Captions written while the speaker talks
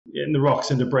and the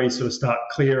rocks and debris sort of start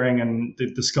clearing and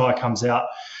the sky comes out.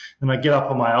 And I get up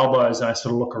on my elbows and I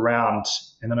sort of look around,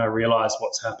 and then I realize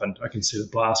what's happened. I can see the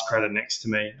blast crater next to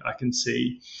me. I can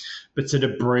see bits of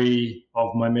debris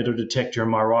of my metal detector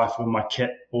and my rifle and my kit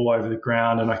all over the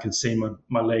ground, and I can see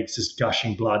my legs just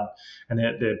gushing blood, and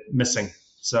they're missing.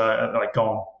 So like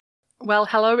gone. Well,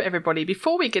 hello everybody.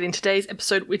 Before we get into today's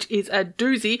episode, which is a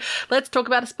doozy, let's talk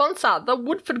about a sponsor, the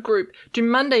Woodford Group. Do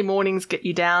Monday mornings get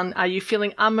you down? Are you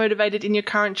feeling unmotivated in your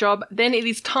current job? Then it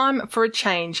is time for a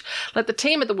change. Let the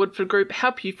team at the Woodford Group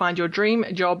help you find your dream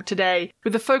job today.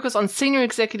 With a focus on senior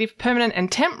executive, permanent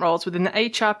and temp roles within the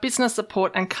HR, business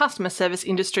support and customer service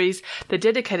industries, the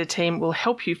dedicated team will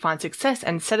help you find success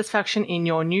and satisfaction in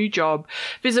your new job.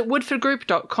 Visit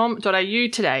woodfordgroup.com.au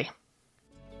today.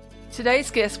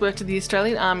 Today's guest worked at the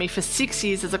Australian Army for 6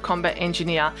 years as a combat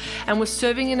engineer and was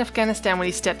serving in Afghanistan when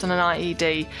he stepped on an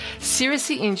IED.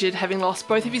 Seriously injured, having lost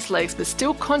both of his legs but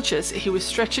still conscious, he was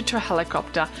stretchered to a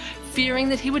helicopter. Fearing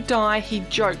that he would die, he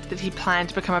joked that he planned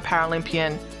to become a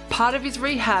Paralympian. Part of his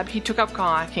rehab, he took up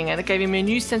kayaking and it gave him a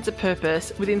new sense of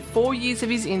purpose. Within 4 years of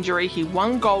his injury, he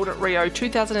won gold at Rio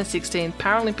 2016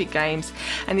 Paralympic Games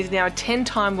and is now a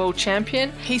 10-time world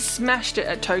champion. He smashed it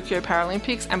at Tokyo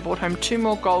Paralympics and brought home 2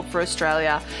 more gold for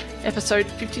Australia. Episode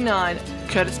 59,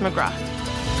 Curtis McGrath.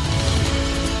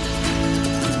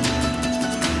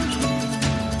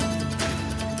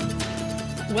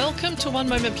 Welcome to One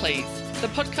Moment Please, the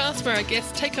podcast where our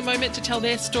guests take a moment to tell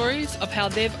their stories of how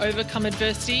they've overcome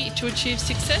adversity to achieve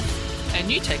success, and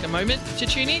you take a moment to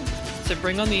tune in. So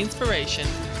bring on the inspiration.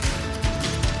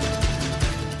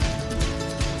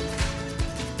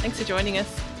 Thanks for joining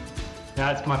us. No,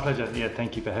 it's my pleasure. Yeah,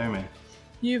 thank you for having me.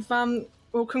 You've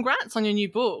well, congrats on your new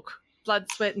book, Blood,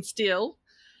 Sweat and Steel.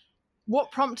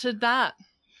 What prompted that?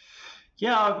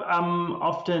 Yeah, I've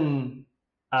often.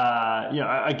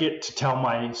 I get to tell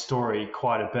my story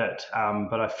quite a bit,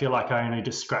 but I feel like I only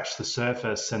just scratched the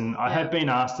surface. And I have been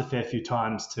asked a fair few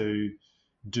times to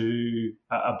do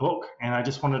a book, and I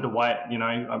just wanted to wait. You know,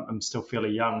 I'm still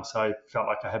fairly young, so I felt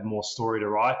like I had more story to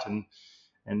write.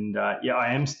 And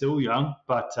I am still young,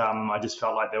 but I just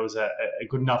felt like there was a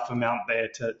good enough amount there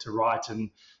to write and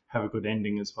have a good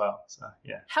ending as well. So,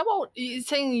 yeah. How old, you're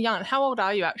saying young, how old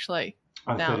are you actually?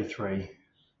 I'm now? 33.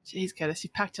 Jeez, Curtis,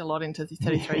 you've packed a lot into the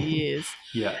 33 years.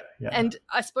 Yeah. And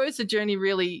I suppose the journey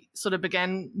really sort of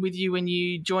began with you when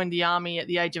you joined the Army at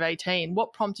the age of 18.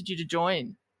 What prompted you to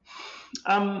join?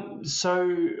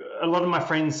 So a lot of my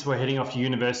friends were heading off to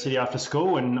university after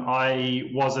school, and I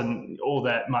wasn't all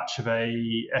that much of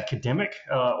a academic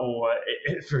or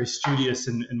very studious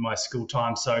in my school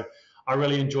time. So I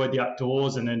really enjoyed the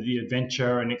outdoors and the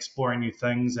adventure and exploring new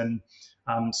things, and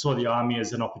saw the Army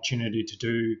as an opportunity to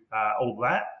do all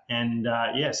that. And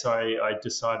so I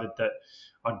decided that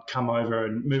I'd come over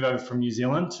and move over from New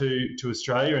Zealand to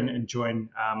Australia and join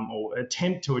or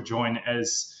attempt to join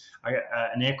as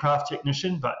an aircraft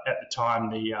technician. But at the time,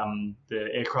 the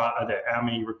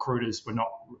Army recruiters were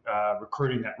not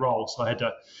recruiting that role. So I had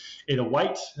to either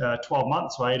wait 12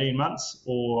 months or 18 months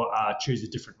or choose a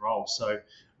different role. So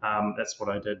that's what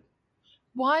I did.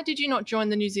 Why did you not join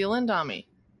the New Zealand Army?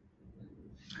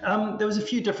 There was a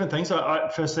few different things.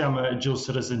 Firstly, I'm a dual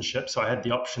citizenship, so I had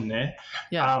the option there.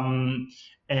 Yeah.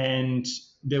 And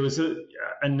there was a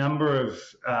number of,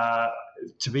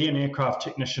 to be an aircraft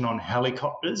technician on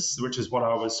helicopters, which is what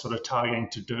I was sort of targeting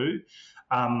to do.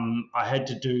 I had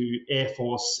to do Air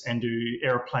Force and do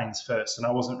airplanes first, and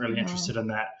I wasn't really interested in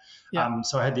that. Yeah.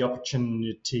 So I had the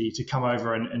opportunity to come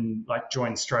over and like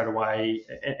join straight away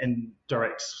and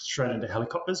direct straight into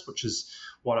helicopters, which is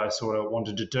what I sort of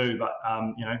wanted to do. But,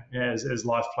 as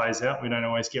life plays out, we don't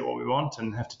always get what we want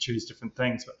and have to choose different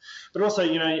things. But also,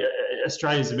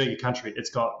 Australia's a bigger country. It's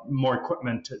got more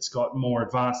equipment. It's got more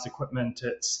advanced equipment.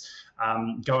 It's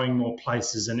going more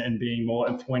places and being more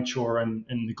influential in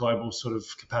the global sort of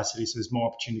capacity. So there's more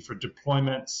opportunity for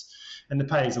deployments. And the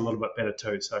pay is a little bit better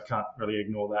too, so I can't really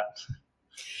ignore that.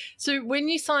 So when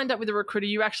you signed up with a recruiter,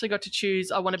 you actually got to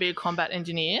choose, I want to be a combat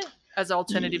engineer as an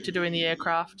alternative to doing the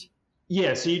aircraft?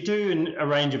 Yeah, so you do a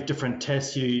range of different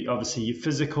tests. Obviously your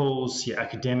physicals, your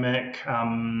academic,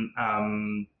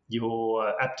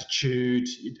 your aptitude,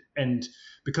 and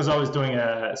because I was doing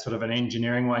a sort of an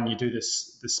engineering one, you do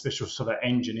this special sort of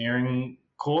engineering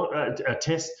a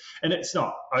test, and it's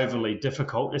not overly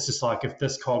difficult. It's just like if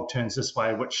this cog turns this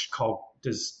way, which cog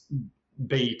does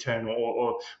B turn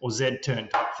or Z turn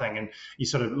type thing, and you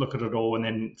sort of look at it all and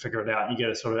then figure it out. And you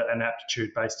get a sort of an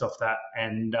aptitude based off that,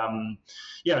 and and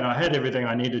I had everything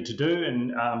I needed to do,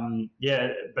 and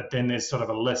but then there's sort of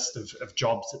a list of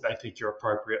jobs that they think you're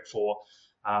appropriate for.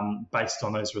 based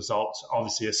on those results.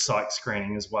 Obviously, a psych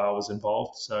screening as well was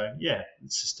involved. So yeah,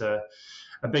 it's just a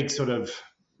big sort of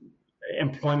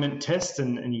employment test,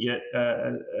 and you get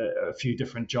a few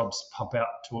different jobs pop out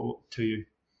to you.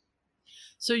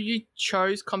 So you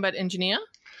chose combat engineer?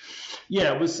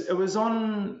 Yeah, it was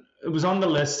on the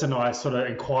list, and I sort of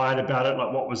inquired about it,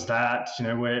 like what was that?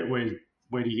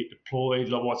 Where do you get deployed?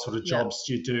 Like what sort of jobs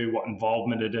do you do? What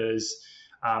involvement it is?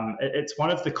 It's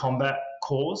one of the combat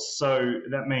corps, so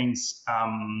that means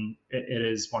it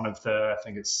is one of the, I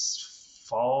think it's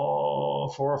four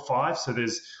or five. So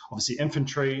there's obviously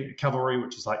infantry, cavalry,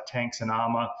 which is like tanks and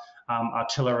armor,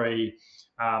 artillery,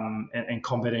 and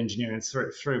combat engineering.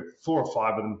 Through 4 or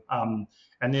 5 of them,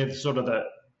 and they're sort of the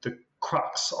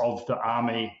crux of the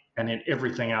army, and then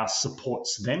everything else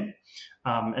supports them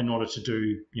in order to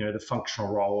do the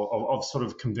functional role of sort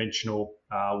of conventional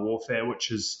warfare,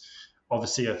 which is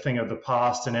obviously a thing of the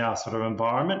past in our sort of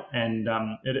environment. And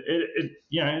it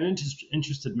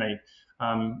interested me.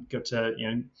 Got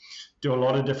to do a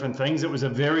lot of different things. It was a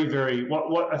very, very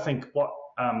what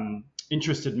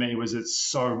interested me was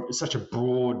it's such a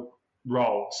broad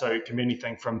role. So it can be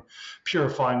anything from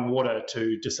purifying water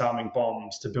to disarming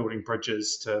bombs to building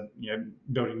bridges to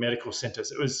building medical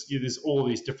centers. It was there's all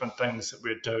these different things that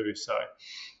we'd do. So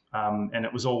and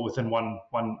it was all within one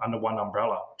under one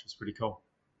umbrella, which was pretty cool.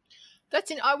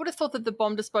 I would have thought that the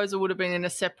bomb disposal would have been in a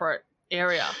separate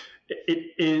area.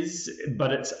 It is,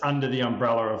 but it's under the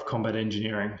umbrella of combat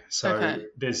engineering. So okay.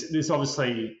 There's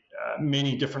obviously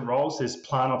many different roles. There's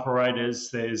plant operators,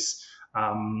 there's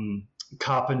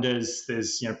carpenters,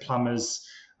 there's plumbers,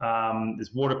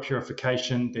 there's water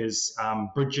purification, there's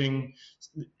bridging,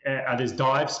 there's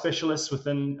dive specialists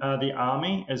within the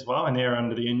army as well, and they're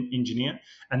under the engineer,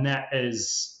 and that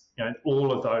is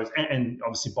all of those, and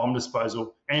obviously bomb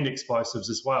disposal and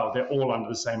explosives as well. They're all under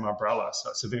the same umbrella,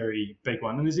 so it's a very big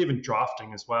one. And there's even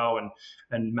drafting as well,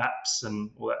 and maps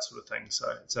and all that sort of thing. So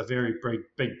it's a very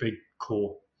big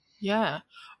core. Yeah.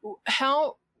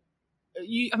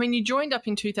 You joined up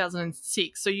in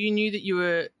 2006, so you knew that you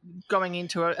were going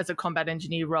into as a combat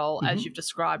engineer role, as you've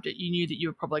described it. You knew that you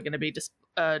were probably going to be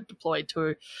deployed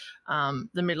to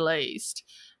the Middle East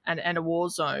and a war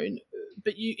zone.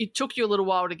 But it took you a little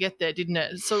while to get there, didn't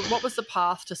it? So what was the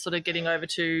path to sort of getting over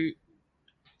to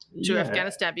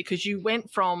Afghanistan? Because you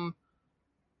went from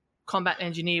combat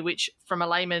engineer, which from a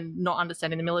layman not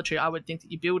understanding the military, I would think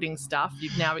that you're building stuff.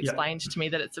 You've now explained to me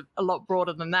that it's a lot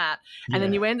broader than that. And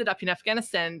then you ended up in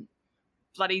Afghanistan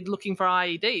bloody looking for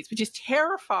IEDs, which is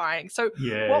terrifying. So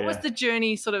what was the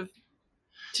journey sort of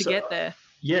to get there?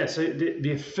 Yeah, so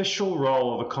the official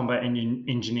role of a combat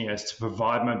engineer is to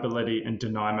provide mobility and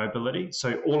deny mobility.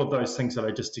 So all of those things that I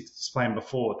just explained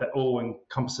before, that all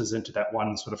encompasses into that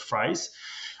one sort of phrase.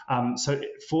 So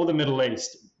for the Middle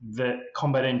East, the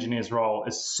combat engineer's role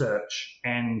is search,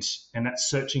 and that's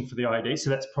searching for the IED.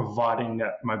 So that's providing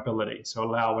that mobility, so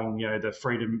allowing the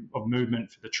freedom of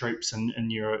movement for the troops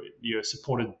and your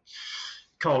supported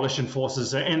coalition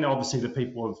forces, and obviously the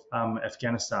people of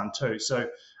Afghanistan too. So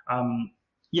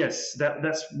yes,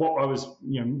 that's what I was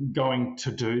going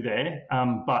to do there.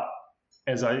 But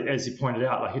as you pointed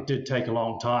out, like it did take a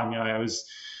long time. I was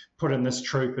put in this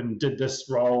troop and did this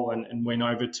role and went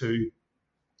over to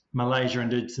Malaysia and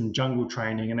did some jungle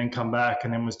training, and then come back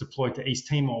and then was deployed to East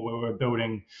Timor, where we were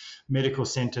building medical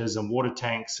centers and water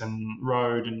tanks and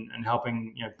road and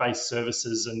helping base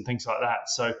services and things like that.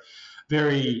 So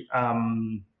very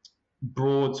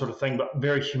broad sort of thing, but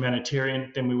very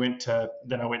humanitarian. Then I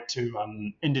went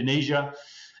to Indonesia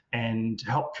and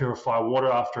helped purify water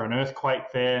after an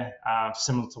earthquake there,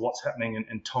 similar to what's happening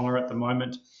in Tonga at the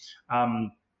moment.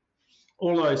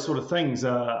 All those sort of things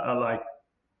are like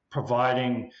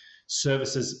providing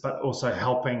services, but also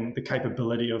helping the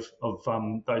capability of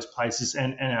those places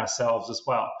and ourselves as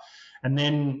well. And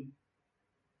then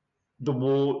the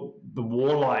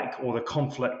warlike or the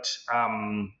conflict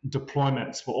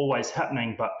deployments were always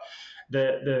happening, but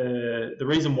the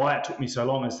reason why it took me so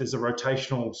long is there's a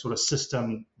rotational sort of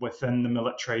system within the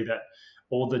military that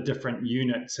all the different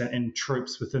units and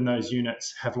troops within those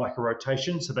units have like a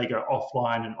rotation. So they go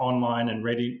offline and online and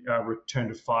ready, return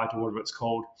to fight or whatever it's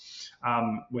called,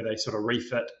 where they sort of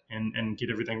refit and get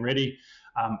everything ready.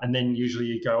 And then usually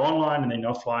you go online and then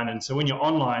offline. And so when you're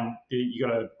online, you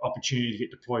got an opportunity to get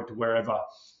deployed to wherever.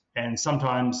 And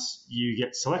sometimes you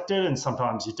get selected and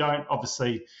sometimes you don't.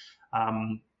 Obviously,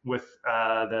 with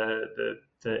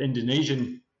the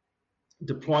Indonesian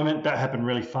deployment, that happened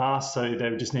really fast, so they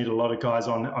just need a lot of guys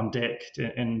on deck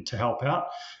to help out,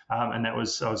 and I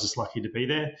was just lucky to be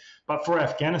there. But for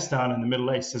Afghanistan and the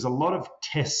Middle East, there's a lot of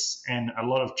tests and a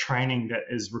lot of training that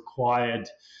is required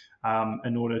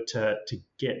in order to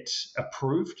get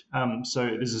approved. So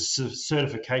there's a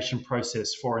certification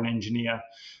process for an engineer.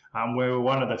 We're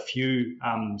one of the few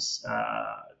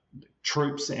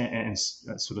troops and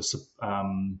sort of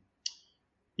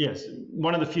yes,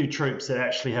 one of the few troops that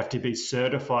actually have to be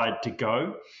certified to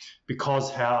go,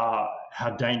 because how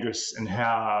dangerous and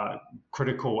how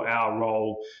critical our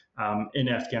role in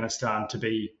Afghanistan to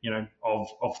be, of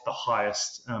the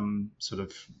highest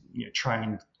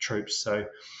trained troops. So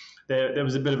there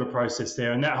was a bit of a process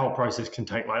there, and that whole process can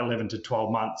take like 11 to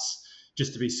 12 months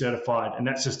just to be certified, and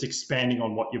that's just expanding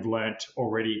on what you've learnt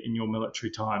already in your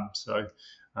military time. So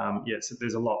so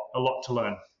there's a lot to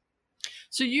learn.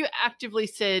 So you actively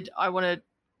said, I want to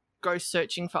go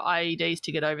searching for IEDs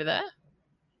to get over there?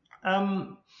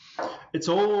 It's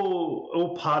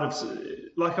all part of,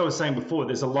 like I was saying before,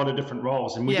 there's a lot of different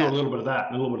roles, and we do a little bit of that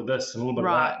and a little bit of this and a little bit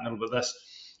of that and a little bit of this.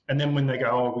 And then when they go,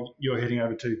 oh, you're heading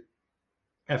over to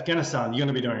Afghanistan, you're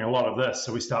going to be doing a lot of this.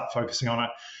 So we start focusing on it.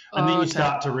 And then you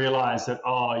start to realize that,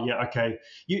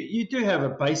 you do have a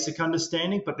basic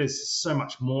understanding, but there's so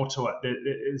much more to it.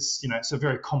 It's a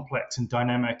very complex and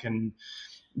dynamic, and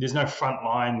there's no front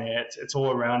line there. It's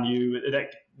all around you.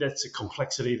 That's a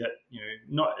complexity that,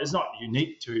 is not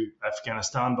unique to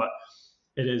Afghanistan, but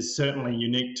it is certainly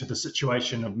unique to the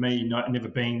situation of me never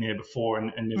being there before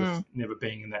and never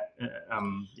being in that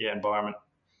environment.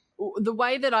 The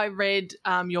way that I read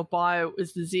your bio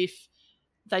was as if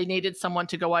they needed someone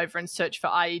to go over and search for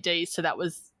IEDs. So that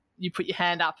was, you put your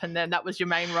hand up and then that was your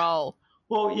main role.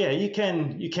 Well, yeah, you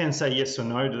can say yes or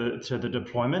no to the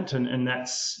deployment, and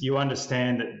that's, you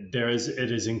understand that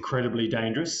it is incredibly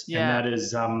dangerous, and that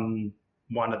is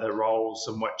one of the roles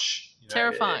in which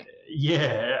terrifying.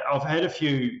 I've had a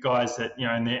few guys that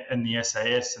in the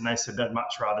SAS, and they said they'd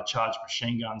much rather charge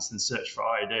machine guns than search for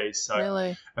IEDs. So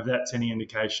really? If that's any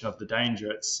indication of the danger,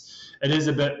 it is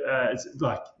a bit it's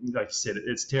like you said,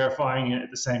 it's terrifying and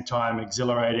at the same time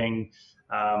exhilarating.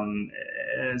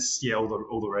 It's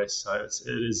all the rest. So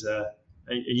it is a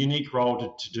unique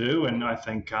role to do, and I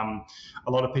think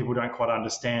a lot of people don't quite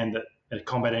understand that a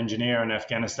combat engineer in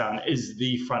Afghanistan is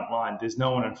the front line. There's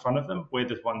no one in front of them. We're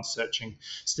the ones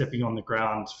stepping on the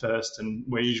ground first, and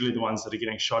we're usually the ones that are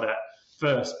getting shot at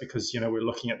first because we're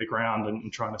looking at the ground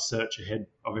and trying to search ahead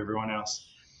of everyone else.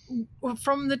 Well,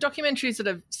 from the documentaries that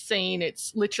I've seen,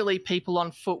 it's literally people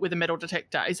on foot with a metal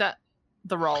detector. Is that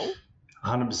the role?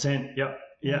 100%. Yep.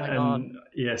 Yeah. Oh,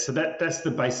 so that's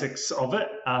the basics of it.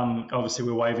 Obviously,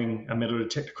 we're waving a metal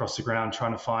detector across the ground,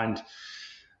 trying to find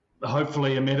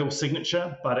hopefully a metal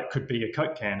signature, but it could be a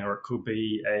Coke can, or it could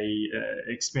be a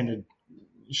expended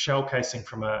shell casing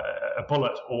from a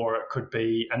bullet, or it could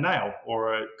be a nail,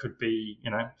 or it could be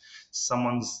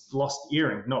someone's lost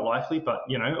earring. Not likely, but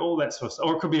all that sort of stuff.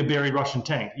 Or it could be a buried Russian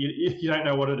tank. You don't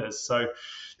know what it is. So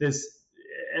there's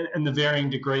and the varying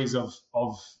degrees of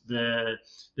the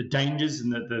dangers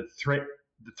and the threat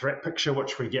picture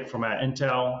which we get from our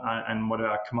intel and what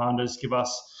our commanders give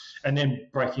us, and then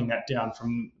breaking that down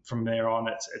from there on.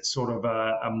 It's sort of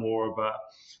a more of a,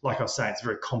 like I was saying, it's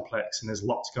very complex and there's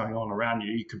lots going on around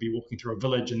you. You could be walking through a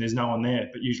village and there's no one there,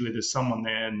 but usually there's someone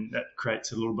there, and that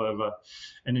creates a little bit of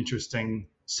an interesting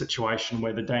situation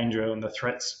where the danger and the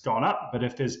threat's gone up. But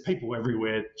if there's people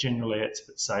everywhere, generally it's a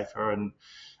bit safer, and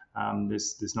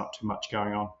there's not too much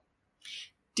going on.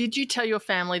 Did you tell your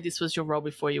family this was your role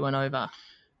before you went over?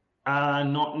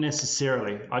 Not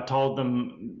necessarily. I told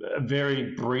them a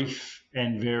very brief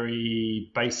and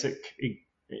very basic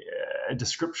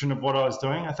description of what I was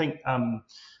doing. I think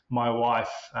my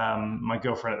wife, my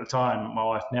girlfriend at the time, my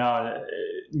wife now,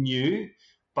 knew,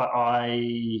 but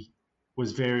I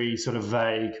was very sort of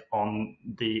vague on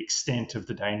the extent of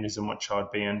the dangers in which I'd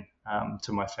be in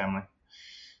to my family.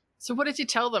 So what did you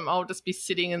tell them? I'll just be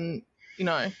sitting in,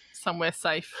 somewhere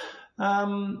safe.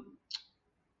 We're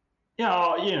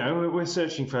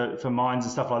searching for mines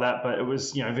and stuff like that, but it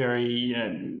was,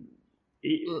 very,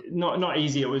 not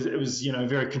easy. It was,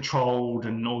 very controlled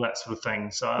and all that sort of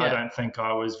thing. So I don't think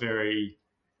I was very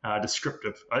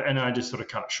descriptive, and I just sort of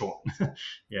cut it short.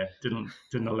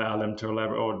 Didn't allow them to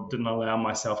elaborate, or didn't allow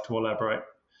myself to elaborate.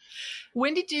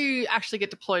 When did you actually get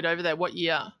deployed over there? What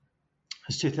year?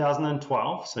 It's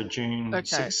 2012, so June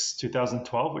 6,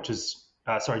 2012, which is,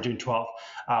 June 12th,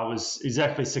 was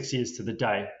exactly 6 years to the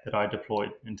day that I deployed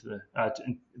into that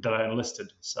I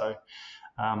enlisted. So,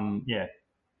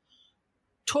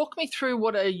 Talk me through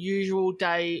what a usual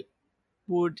day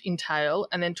would entail,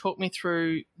 and then talk me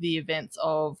through the events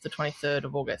of the 23rd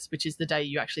of August, which is the day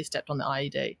you actually stepped on the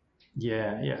IED.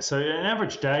 Yeah. So an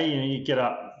average day, you get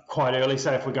up quite early.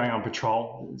 Say if we're going on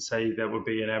patrol, say that would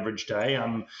be an average day.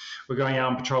 We're going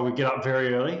out on patrol. We get up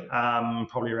very early,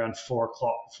 probably around 4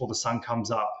 o'clock before the sun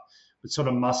comes up. We sort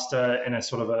of muster in a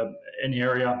sort of an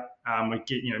area. We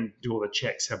get do all the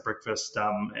checks, have breakfast,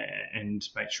 and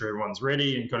make sure everyone's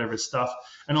ready and got every stuff,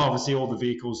 and obviously all the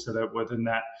vehicles that are within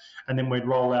that. And then we'd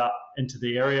roll out into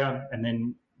the area, and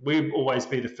then we'd always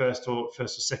be the first or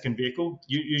second vehicle.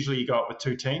 Usually you go up with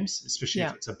two teams, especially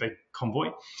if it's a big convoy.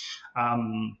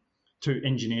 Two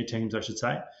engineer teams, I should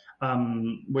say.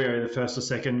 We're the first or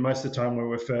second. Most of the time we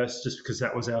were first, just because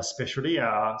that was our specialty.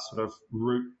 Our sort of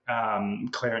route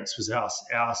clearance was our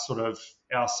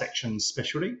section's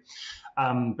specialty.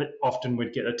 But often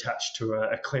we'd get attached to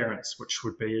a clearance, which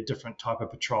would be a different type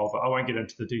of patrol. But I won't get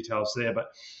into the details there. But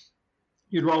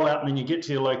you'd roll out and then you get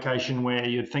to your location where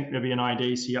you'd think there'd be an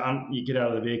ID. So you get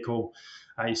out of the vehicle,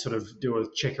 you sort of do a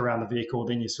check around the vehicle,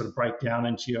 then you sort of break down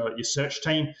into your search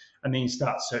team, and then you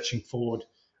start searching forward.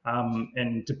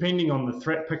 And depending on the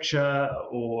threat picture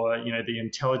or, the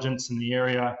intelligence in the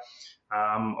area,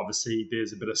 obviously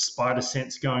there's a bit of spider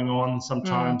sense going on.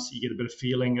 Sometimes you get a bit of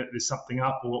feeling that there's something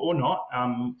up or not.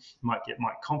 You might get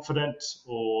confident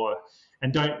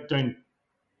and don't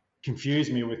confuse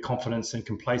me with confidence and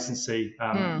complacency.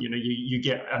 You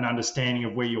get an understanding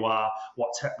of where you are,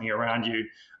 what's happening around you,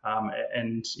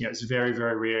 and it's very,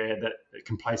 very rare that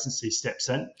complacency steps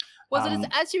in. Was it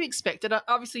as you expected?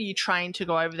 Obviously, you trained to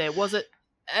go over there. Was it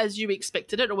as you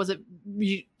expected it, or was it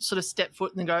you sort of step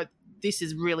foot and go, this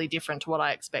is really different to what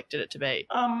I expected it to be?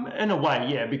 In a way,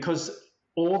 yeah, because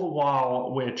all the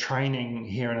while we're training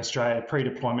here in Australia,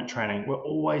 pre-deployment training, we're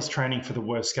always training for the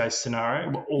worst case scenario.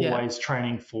 We're always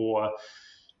training for,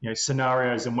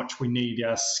 scenarios in which we need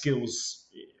our skills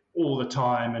all the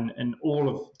time and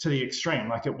to the extreme.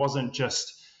 Like it wasn't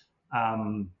just,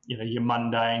 your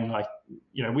mundane,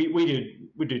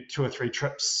 we did 2 or 3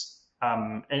 trips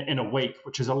in a week,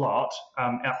 which is a lot,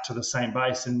 out to the same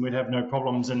base, and we'd have no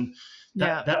problems. And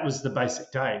that was the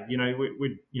basic day.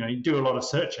 We'd do a lot of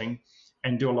searching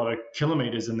and do a lot of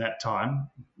kilometers in that time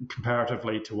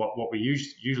comparatively to what we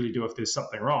usually do if there's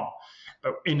something wrong.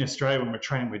 But in Australia, when we're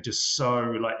training, we're just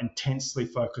so intensely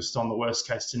focused on the worst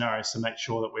case scenarios to make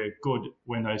sure that we're good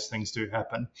when those things do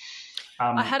happen.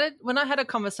 When I had a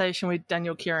conversation with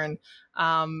Daniel Kieran,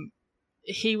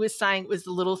 he was saying it was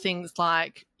the little things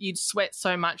like you'd sweat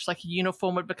so much, like a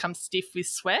uniform would become stiff with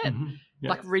sweat,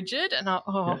 like rigid. And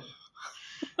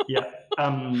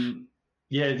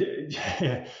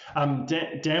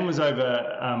Dan was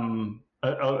over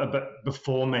a bit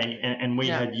before me, and we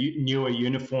had newer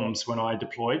uniforms when I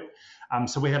deployed.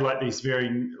 So we had these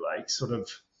very sort of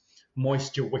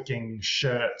moisture wicking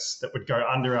shirts that would go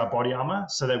under our body armor,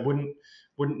 so they wouldn't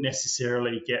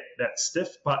necessarily get that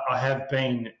stiff. But I have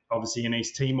been obviously in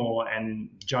East Timor and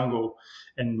jungle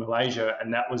in Malaysia,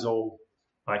 and that was all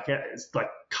it's like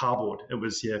cardboard. It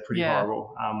was pretty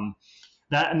horrible.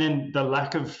 That, and then the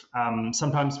lack of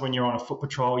sometimes when you're on a foot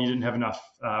patrol, you didn't have enough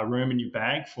room in your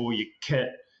bag for your kit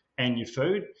and your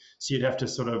food, so you'd have to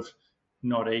sort of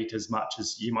not eat as much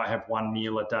as you might have one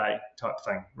meal a day type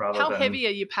thing. How heavy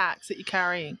are your packs that you're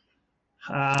carrying?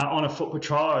 On a foot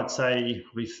patrol, I'd say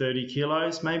probably 30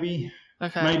 kilos, maybe.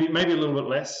 Okay. Maybe a little bit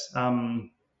less.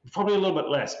 Probably a little bit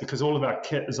less because all of our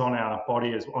kit is on our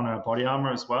body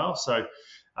armor as well. So,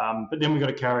 but then we've got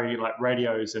to carry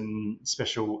radios and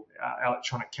special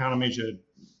electronic countermeasure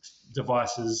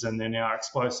devices, and then our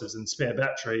explosives and spare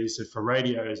batteries for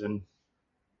radios, and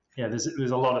there's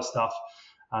a lot of stuff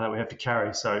that we have to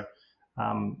carry. So,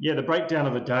 the breakdown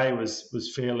of the day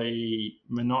was fairly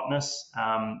monotonous.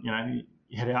 You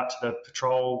head out to the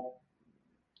patrol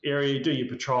area, do your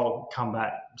patrol, come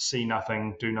back, see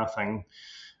nothing, do nothing,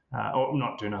 or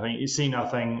not do nothing. You see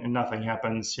nothing, and nothing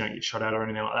happens. You don't get shot at or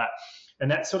anything like that. And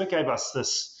that sort of gave us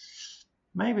this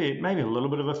maybe a little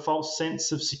bit of a false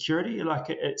sense of security.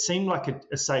 It seemed like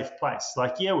a safe place.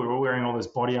 We were wearing all this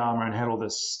body armor and had all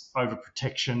this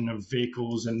overprotection of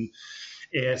vehicles and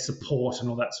air support and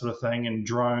all that sort of thing, and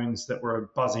drones that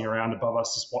were buzzing around above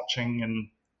us just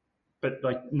watching, but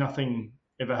nothing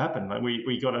ever happened.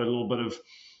 We got a little bit of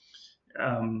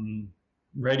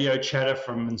radio chatter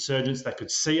from insurgents that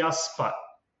could see us, but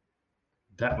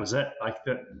that was it.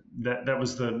 That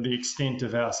was the extent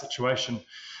of our situation.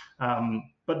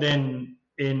 But then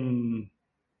in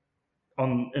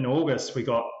August, we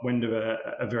got wind of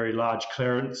a very large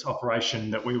clearance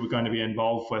operation that we were going to be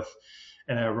involved with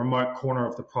in a remote corner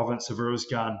of the province of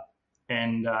Uruzgan,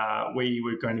 and we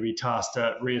were going to be tasked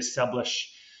to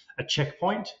re-establish a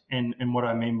checkpoint. And what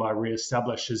I mean by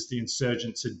re-establish is the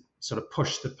insurgents had sort of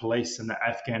pushed the police and the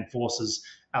Afghan forces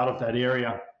out of that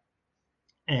area,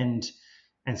 and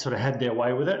sort of had their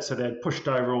way with it. So they'd pushed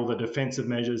over all the defensive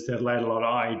measures. They'd laid a lot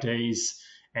of IEDs,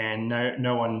 and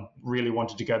no one really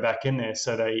wanted to go back in there.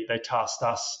 So they tasked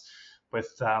us with,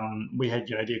 we had,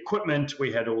 the equipment,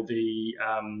 we had all the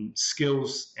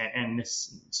skills, and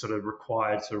this sort of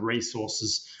required sort of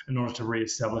resources in order to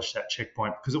re-establish that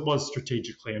checkpoint, because it was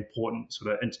strategically important,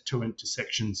 sort of into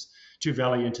two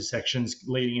valley intersections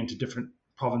leading into different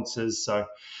provinces. So,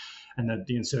 and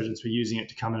the insurgents were using it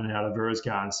to come in and out of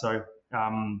Uruzgan. So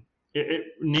it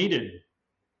needed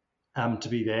to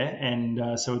be there,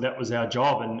 and so that was our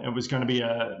job. And it was going to be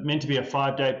meant to be a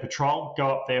 5-day patrol. Go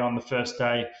up there on the first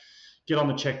day, get on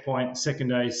the checkpoint. Second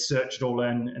day, search it all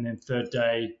in, and then third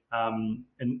day,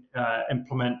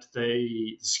 implement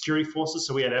the security forces.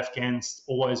 So we had Afghans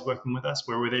always working with us.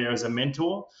 We were there as a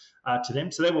mentor to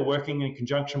them. So they were working in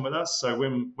conjunction with us. So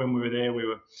when we were there, we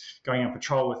were going on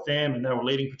patrol with them, and they were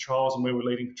leading patrols and we were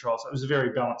leading patrols. So it was a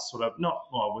very balanced sort of,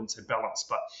 I wouldn't say balanced,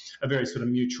 but a very sort of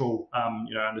mutual,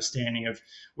 understanding of,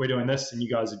 we're doing this and you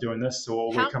guys are doing this,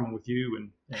 or we're coming with you.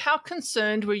 And How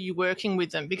concerned were you working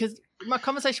with them? Because my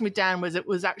conversation with Dan was, it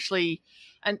was actually,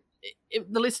 and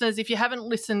the listeners, if you haven't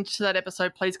listened to that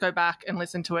episode, please go back and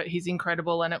listen to it. He's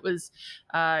incredible. And it was,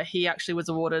 he actually was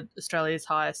awarded Australia's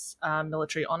highest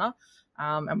military honour.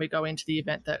 And we go into the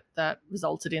event that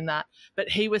resulted in that. But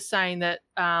he was saying that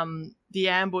the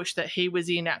ambush that he was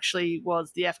in actually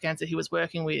was the Afghans that he was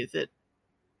working with. It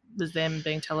was them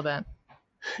being Taliban.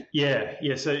 Yeah.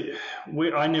 So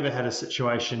I never had a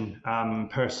situation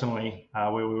personally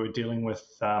where we were dealing with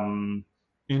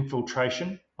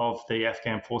infiltration of the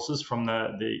Afghan forces from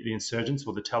the insurgents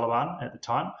or the Taliban at the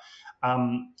time.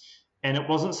 And it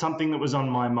wasn't something that was on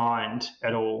my mind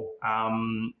at all.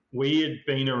 We had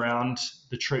been around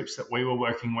the troops that we were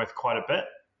working with quite a bit.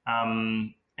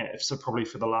 So probably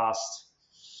for the last,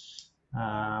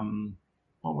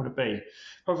 what would it be?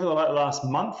 Probably for the last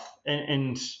month.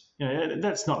 And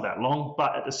that's not that long,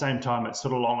 but at the same time, it's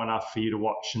sort of long enough for you to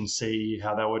watch and see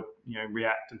how they would,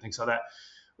 react and things like that.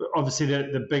 Obviously,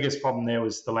 the biggest problem there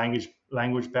was the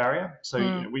language barrier.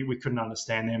 So we couldn't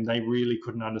understand them. They really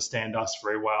couldn't understand us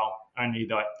very well. Only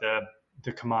like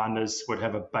the commanders would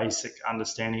have a basic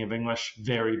understanding of English,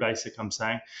 very basic, I'm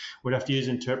saying. We'd have to use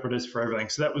interpreters for everything.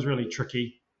 So that was really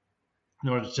tricky in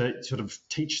order to sort of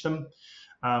teach them.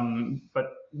 But,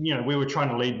 we were trying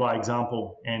to lead by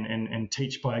example and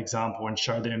teach by example and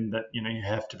show them that, you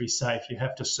have to be safe. You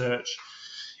have to search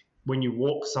when you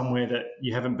walk somewhere that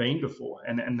you haven't been before.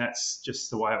 And that's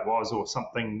just the way it was, or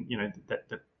something,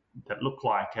 that looked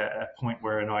like a point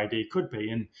where an ID could be.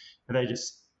 And they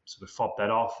just sort of fobbed that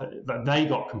off. They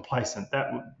got complacent.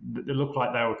 It looked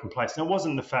like they were complacent. It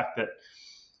wasn't the fact that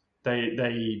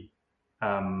they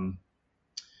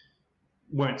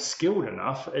weren't skilled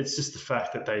enough. It's just the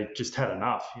fact that they just had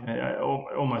enough. I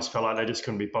almost felt like they just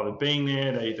couldn't be bothered being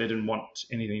there. They didn't want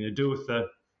anything to do with the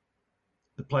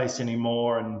place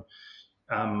anymore. And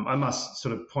I must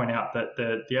sort of point out that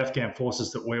the Afghan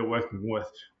forces that we were working with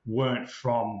weren't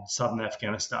from southern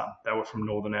Afghanistan. They were from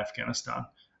northern Afghanistan.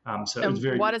 So it was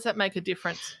very. Why does that make a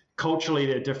difference? Culturally,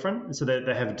 they're different. So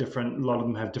they have a lot of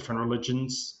them have different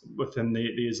religions within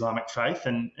the Islamic faith.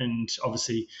 And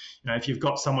obviously, if you've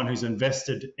got someone who's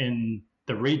invested in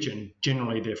the region,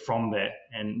 generally they're from there.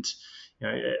 And,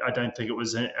 I don't think it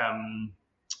was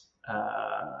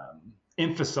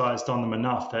emphasized on them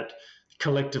enough that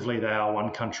collectively they are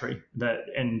one country.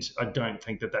 And I don't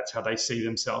think that that's how they see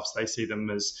themselves. They see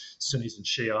them as Sunnis and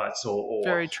Shiites or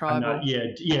very tribal.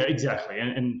 Yeah, exactly.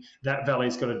 And that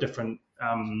valley's got a different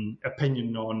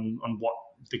opinion on what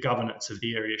the governance of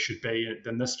the area should be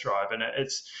than this tribe. And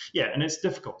it's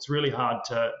difficult. It's really hard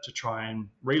to try and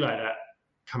relay that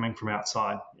coming from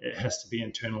outside. It has to be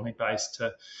internally based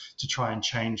to try and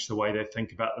change the way they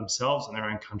think about themselves and their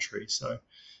own country. So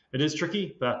it is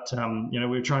tricky, but we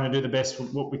were trying to do the best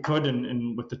with what we could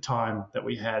and with the time that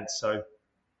we had. So,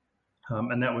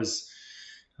 and that was,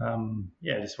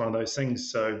 just one of those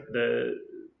things. So they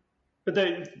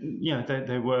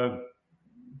were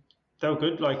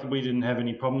good. Like, we didn't have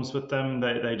any problems with them.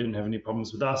 They didn't have any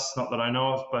problems with us, not that I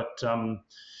know of, but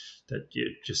that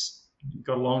just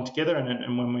got along together.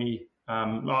 And when we,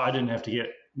 I didn't have to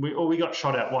we got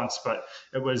shot at once, but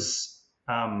it was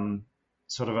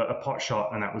sort of a pot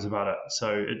shot, and that was about it.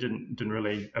 So it didn't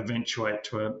really eventuate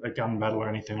to a gun battle or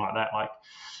anything like that, like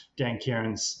Dan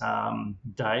Kieran's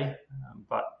day.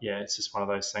 But yeah, it's just one of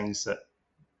those things that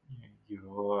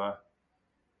you're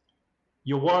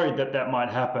worried that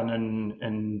might happen,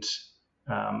 and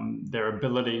their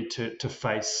ability to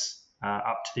face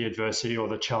up to the adversity or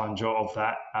the challenge of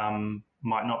that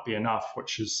might not be enough,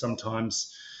 which is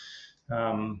sometimes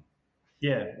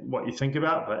what you think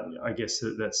about. But I guess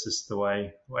that's just the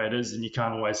way it is, and you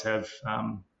can't always have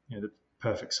the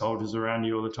perfect soldiers around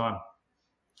you all the time.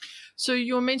 So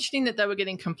you were mentioning that they were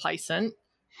getting complacent.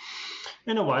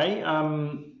 In a way,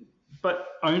 but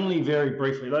only very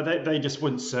briefly. Like they just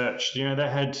wouldn't search. They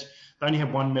only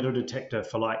had one metal detector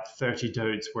for like 30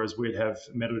 dudes, whereas we'd have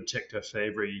a metal detector for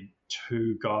every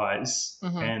 2 guys.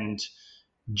 Mm-hmm. And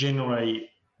generally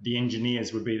the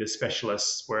engineers would be the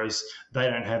specialists, whereas they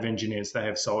don't have engineers, they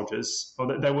have soldiers.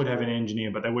 Or they would have an engineer,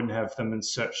 but they wouldn't have them in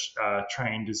search,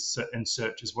 trained in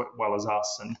search as well as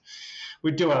us. And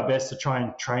we'd do our best to try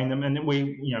and train them. And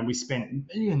we spent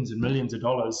millions and millions of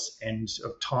dollars and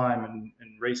of time and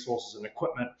resources and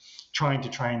equipment trying to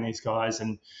train these guys.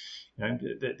 And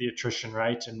the attrition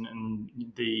rate and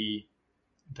the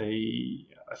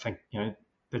I think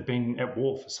they've been at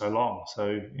war for so long,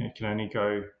 so it can only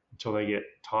go until they get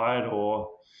tired or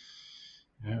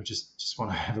just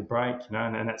want to have a break,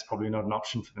 and that's probably not an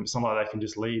option for them. It's not like they can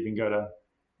just leave and go to,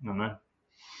 I don't know,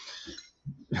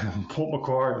 Port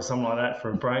Macquarie or something like that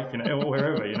for a break, or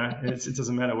wherever, it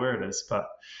doesn't matter where it is, but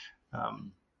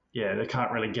they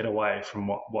can't really get away from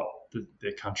what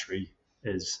their country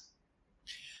is.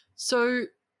 So,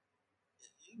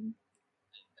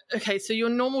 okay, so your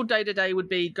normal day-to-day would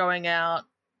be going out,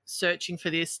 searching for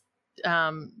this,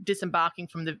 disembarking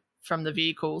from the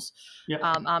vehicles,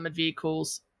 armoured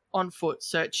vehicles, on foot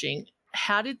searching.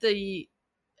 How was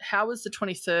the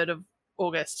 23rd of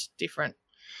August different?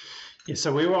 Yeah,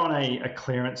 so we were on a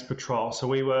clearance patrol. So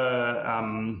we were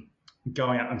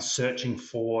going out and searching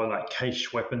for like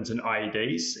cache weapons and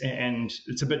IEDs, and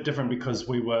it's a bit different because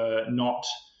we were not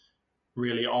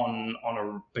really on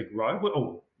a big road.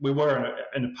 We were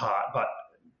in a part, but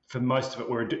for most of it,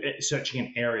 we're searching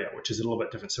an area, which is a little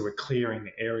bit different. So we're clearing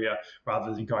the area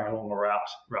rather than going along a route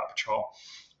patrol,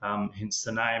 hence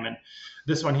the name. And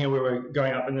this one here, we were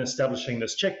going up and establishing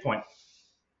this checkpoint.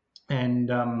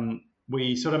 And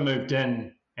we sort of moved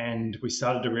in and we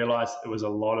started to realize that there was a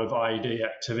lot of IED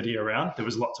activity around. There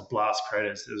was lots of blast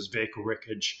craters. There was vehicle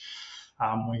wreckage.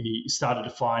 We started to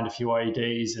find a few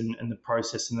IEDs, and the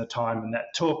process and the time and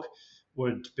that took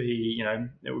would be,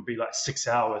 it would be like 6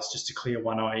 hours just to clear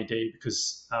one IED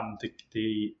because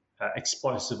the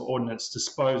Explosive Ordnance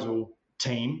Disposal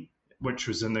Team, which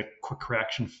was in the Quick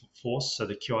Reaction Force, so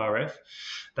the QRF,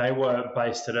 they were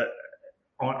based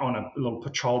on a little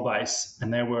patrol base,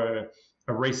 and they were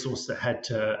a resource that had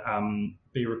to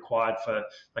be required for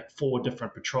like 3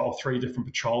 different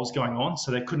patrols going on.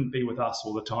 So they couldn't be with us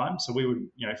all the time. So we would,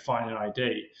 find an ID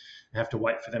and have to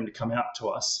wait for them to come out to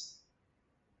us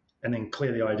and then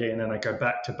clear the ID. And then they go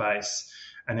back to base,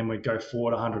 and then we'd go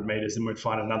forward 100 meters and we'd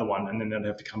find another one, and then they'd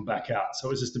have to come back out. So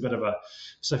it was just a bit of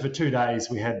so for 2 days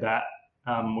we had that.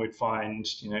 We'd find,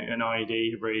 an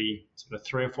IED every sort of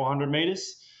 300 or 400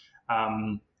 meters.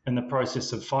 And the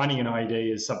process of finding an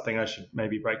IED is something I should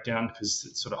maybe break down because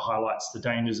it sort of highlights the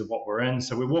dangers of what we're in.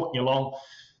 So we're walking along,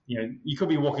 you could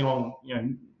be walking along,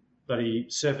 bloody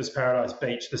Surfers Paradise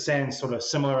Beach. The sand's sort of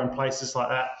similar in places like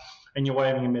that, and you're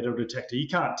waving a metal detector. You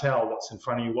can't tell what's in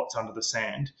front of you, what's under the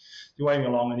sand. You're waving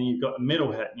along, and then you've got a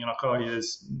metal hit, and you're like, oh, yeah,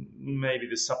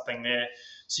 there's something there.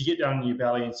 So you get down on your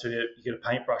belly, and so you get a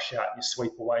paintbrush out, and you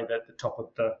sweep away the top of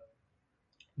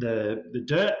the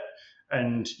dirt,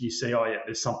 and you see, oh, yeah,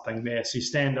 there's something there. So you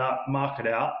stand up, mark it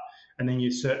out, and then you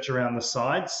search around the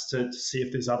sides to see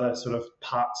if there's other sort of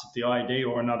parts of the IED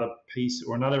or another piece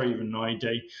or another even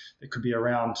IED that could be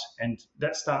around. And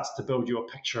that starts to build you a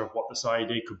picture of what this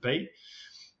IED could be.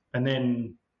 And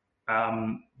then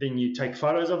you take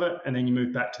photos of it, and then you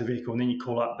move back to the vehicle, and then you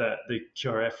call up the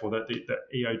QRF or the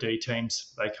EOD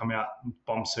teams. They come out in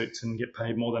bomb suits and get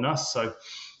paid more than us. So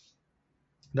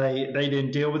they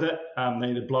then deal with it. They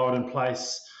either blow it in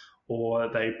place, or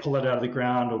they pull it out of the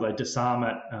ground, or they disarm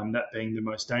it, that being the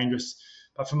most dangerous.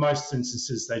 But for most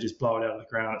instances, they just blow it out of the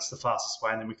ground. It's the fastest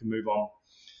way, and then we can move on.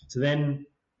 So then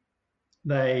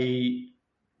they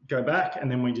go back,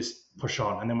 and then we just push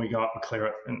on, and then we go up and clear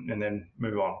it, and then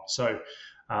move on. So,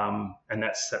 and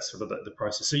that's sort of the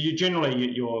process. So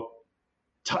you're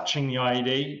touching the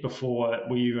IED before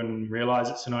we even realize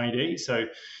it's an IED. So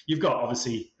you've got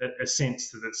obviously a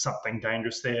sense that there's something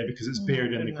dangerous there because it's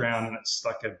buried in the ground, and it's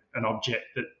like an object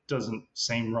that doesn't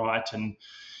seem right. And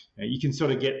you can sort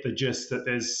of get the gist that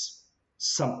there's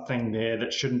something there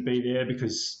that shouldn't be there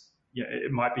because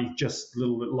it might be just a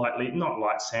little bit not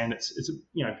light sand. It's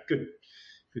a good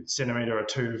centimetre or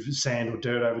 2 of sand or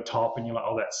dirt over top, and you're like,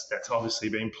 oh, that's obviously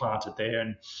been planted there,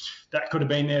 and that could have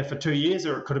been there for 2 years,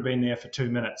 or it could have been there for 2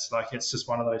 minutes. Like, it's just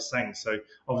one of those things. So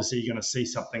obviously you're going to see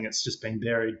something that's just been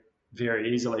buried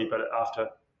very easily, but after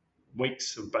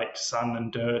weeks of baked sun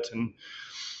and dirt and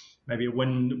maybe a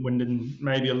wind and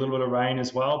maybe a little bit of rain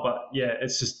as well. But yeah,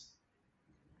 it's just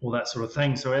all that sort of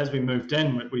thing. So as we moved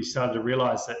in, we started to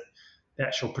realize that the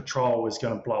actual patrol was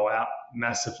going to blow out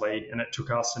massively, and it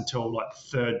took us until like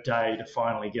the third day to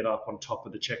finally get up on top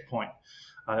of the checkpoint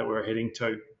that we were heading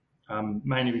to,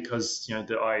 mainly because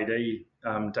the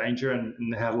IED danger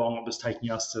and how long it was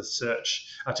taking us to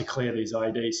search to clear these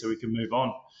IEDs so we could move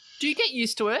on. Do you get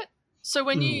used to it? So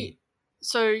when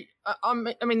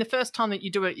I mean, the first time that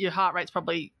you do it, your heart rate's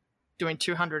probably doing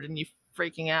 200 and you're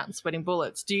freaking out and sweating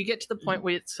bullets. Do you get to the point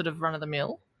where it's sort of run of the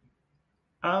mill?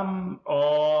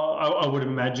 I would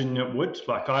imagine it would.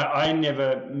 Like I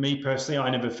never, me personally, I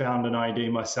never found an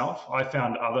IED myself. I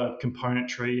found other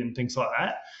componentry and things like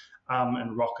that,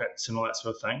 and rockets and all that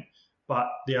sort of thing. But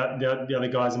the other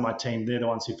guys in my team, they're the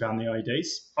ones who found the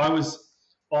IEDs. I was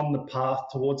on the path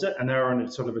towards it, and they were in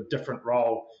a sort of a different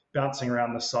role, bouncing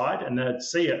around the side, and they'd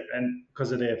see it, and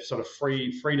because of their sort of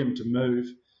freedom to move,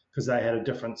 because they had a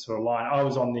different sort of line. I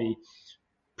was on the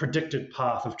predicted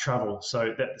path of travel,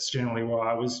 so that's generally where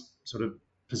I was sort of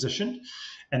positioned,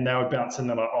 and they would bounce in.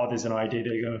 They're like, "Oh, there's an ID."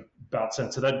 They're going to bounce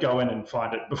in, so they'd go in and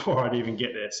find it before I'd even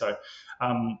get there. So,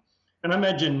 and I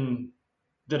imagine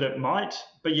that it might,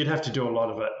 but you'd have to do a lot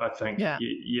of it. I think,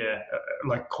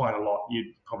 like quite a lot.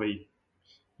 You'd probably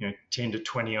 10 to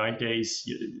 20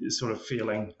 IEDs sort of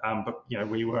feeling, but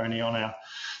we were only on our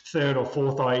third or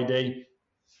fourth IED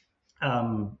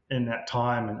in that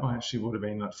time, and I actually would have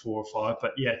been like 4 or 5,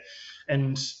 but yeah,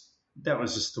 and that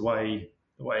was just the way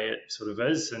it sort of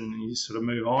is, and you sort of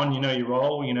move on, your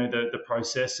role, the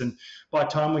process, and by the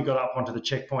time we got up onto the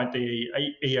checkpoint, the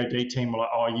EOD team were like,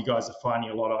 "Oh, you guys are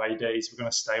finding a lot of IEDs, we're going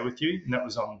to stay with you," and that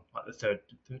was on like the third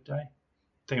day. I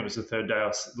think it was the third day,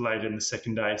 or later in the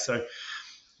second day, so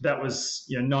that was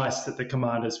nice that the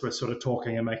commanders were sort of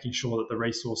talking and making sure that the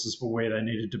resources were where they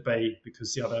needed to be,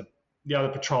 because the other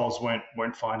patrols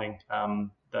weren't finding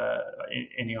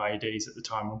any IEDs at the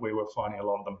time when we were finding a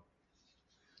lot of them.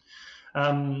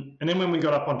 And then when we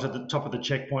got up onto the top of the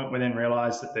checkpoint, we then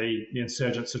realised that the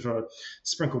insurgents had sort of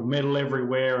sprinkled metal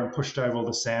everywhere and pushed over all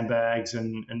the sandbags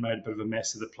and made a bit of a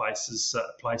mess of the place.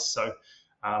 So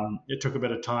it took a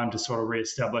bit of time to sort of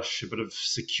re-establish a bit of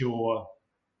secure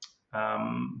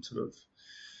sort of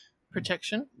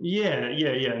protection.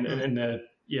 And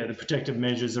the protective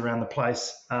measures around the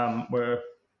place were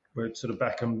sort of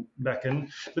back in.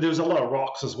 But there was a lot of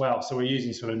rocks as well, so we're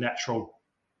using sort of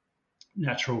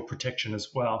natural protection as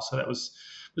well. So that was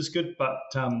good. But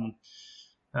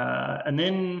and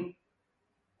then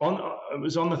it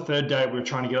was on the third day we were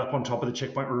trying to get up on top of the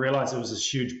checkpoint. We realised there was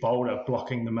this huge boulder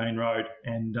blocking the main road,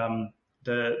 and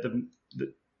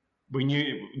we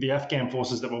knew the Afghan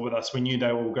forces that were with us, we knew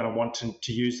they were going to want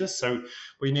to use this, so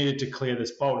we needed to clear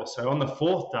this boulder. So on the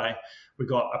fourth day, we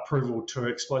got approval to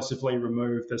explosively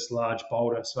remove this large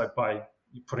boulder. So by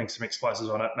putting some explosives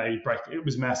on it, maybe break it. It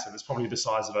was massive. It's probably the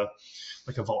size of a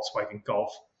Volkswagen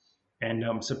Golf.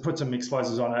 And so put some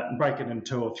explosives on it and break it in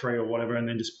 2 or 3 or whatever, and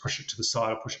then just push it to the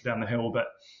side or push it down the hill a bit.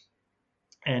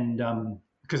 And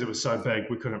because it was so big,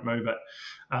 we couldn't move it.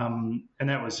 And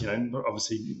that was,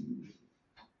 obviously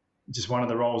just one of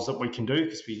the roles that we can do,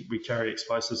 because we carry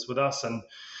explosives with us. And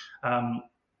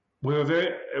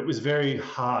it was very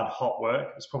hot work.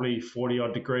 It was probably 40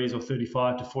 odd degrees, or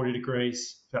 35 to 40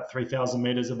 degrees, about 3,000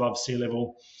 meters above sea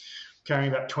level,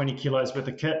 carrying about 20 kilos worth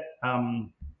of kit.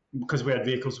 Because we had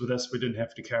vehicles with us, we didn't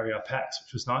have to carry our packs,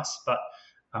 which was nice, but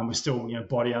we still,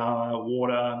 body armor,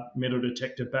 water, metal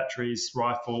detector, batteries,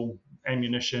 rifle,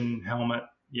 ammunition, helmet,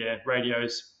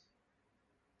 radios,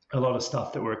 a lot of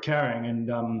stuff that we're carrying. And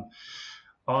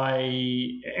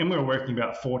we were working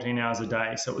about 14 hours a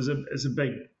day, so it was a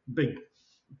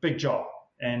big job.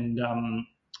 And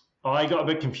I got a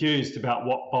bit confused about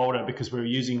what boulder, because we were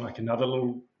using like another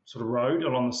little sort of road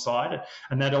along the side,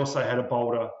 and that also had a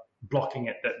boulder blocking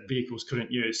it that vehicles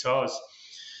couldn't use. So I was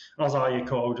like, "Oh yeah,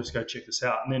 cool, I'll just go check this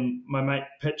out." And then my mate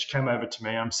Pitch came over to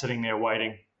me. I'm sitting there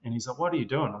waiting, and he's like, "What are you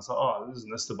doing?" I was like, "Oh,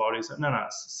 isn't this the boulder?" He's like, No,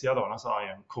 it's the other one." I was like, "Oh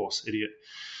yeah, of course, idiot."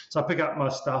 So I pick up my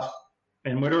stuff,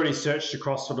 and we'd already searched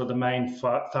across sort of the main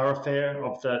thoroughfare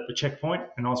of the checkpoint,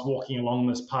 and I was walking along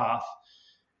this path,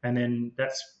 and then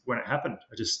that's when it happened.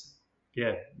 I just,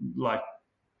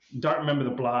 don't remember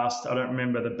the blast. I don't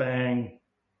remember the bang.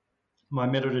 My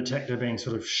metal detector being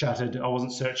sort of shattered. I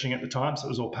wasn't searching at the time, so it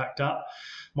was all packed up.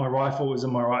 My rifle was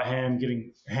in my right hand,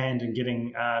 getting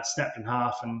snapped in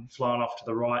half and flown off to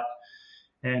the right.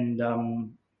 And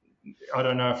I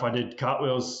don't know if I did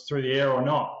cartwheels through the air or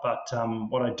not, but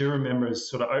what I do remember is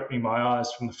sort of opening my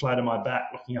eyes from the flat of my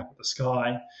back, looking up at the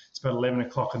sky. It's about 11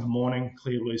 o'clock in the morning,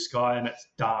 clear blue sky, and it's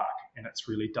dark. and it's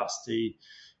really dusty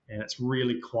and it's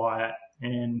really quiet,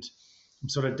 and I'm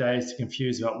sort of dazed and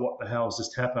confused about what the hell's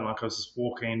just happened. Like I was just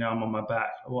walking, now I'm on my back.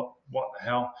 What the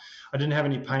hell? I didn't have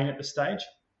any pain at the stage.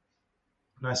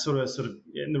 And I sort of,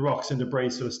 and the rocks and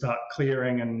debris sort of start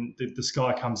clearing, and the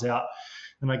sky comes out.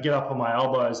 And I get up on my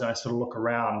elbows and I sort of look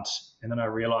around, and then I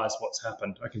realize what's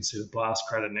happened. I can see the blast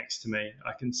crater next to me.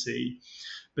 I can see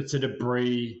bits of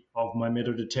debris of my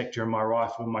metal detector and my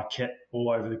rifle and my kit all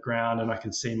over the ground, and I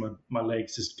can see my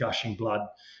legs just gushing blood,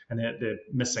 and they're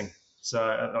missing.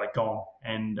 So like gone,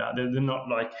 and they're not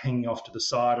like hanging off to the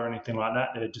side or anything like that.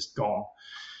 They're just gone.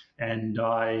 And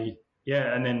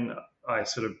and then I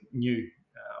sort of knew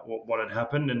what had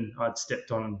happened, and I'd stepped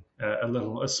on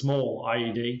a small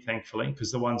IED, thankfully,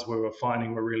 because the ones we were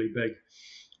finding were really big.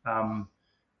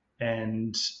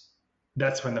 And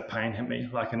that's when the pain hit me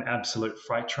like an absolute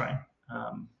freight train.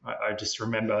 I just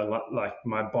remember like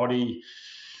my body,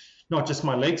 not just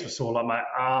my legs were sore, like my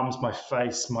arms, my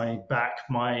face, my back,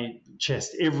 my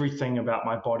chest, everything about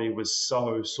my body was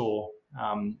so sore,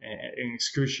 and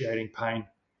excruciating pain.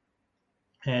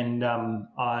 And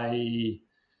I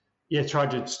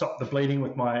tried to stop the bleeding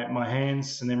with my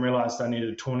hands, and then realized I needed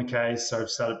a tourniquet. So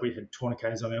we had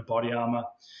tourniquets on our body armor,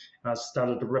 and I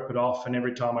started to rip it off. And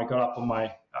every time I got up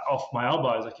off my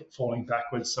elbows, I kept falling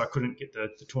backwards, so I couldn't get the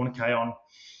tourniquet on.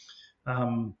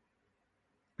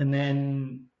 And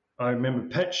then I remember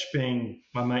Pitch, being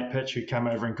my mate Pitch, who came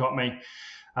over and got me,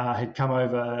 had come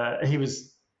over. He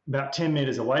was about 10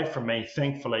 meters away from me,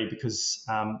 thankfully, because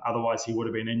otherwise he would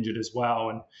have been injured as well.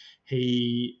 And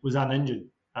he was uninjured.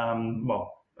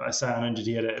 I say uninjured,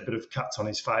 he had a bit of cuts on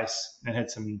his face and had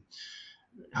some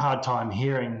hard time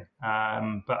hearing.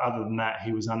 But other than that,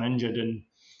 he was uninjured. And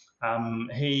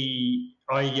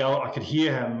I yelled, I could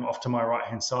hear him off to my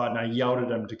right-hand side, and I yelled at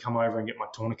him to come over and get my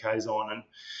tourniquets on. And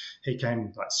he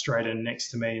came like straight in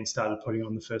next to me and started putting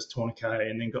on the first tourniquet,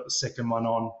 and then got the second one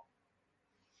on.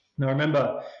 And I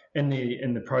remember in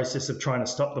the process of trying to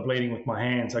stop the bleeding with my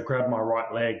hands, I grabbed my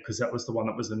right leg because that was the one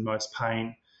that was in most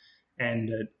pain.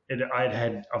 And I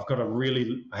had a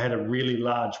really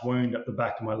large wound up the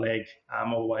back of my leg,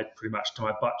 all the way pretty much to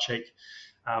my butt cheek.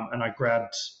 And I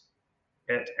grabbed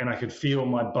it, and I could feel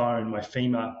my bone, my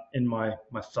femur, in my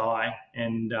thigh.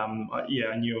 And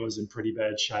I knew I was in pretty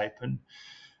bad shape. And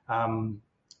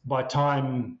by the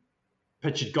time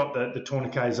Pitch had got the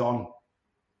tourniquets on,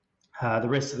 the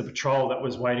rest of the patrol that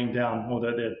was waiting down, or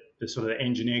the sort of the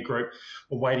engineer group,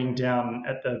 were waiting down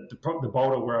at the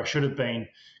boulder where I should have been,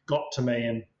 got to me,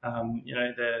 and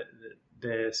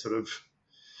they're sort of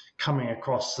coming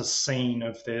across the scene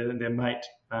of their mate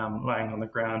laying on the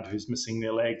ground who's missing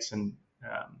their legs, and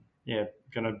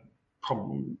going to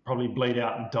probably bleed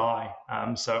out and die.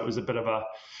 So it was a bit of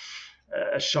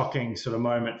a shocking sort of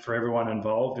moment for everyone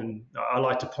involved, and I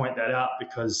like to point that out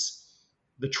because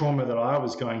the trauma that I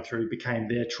was going through became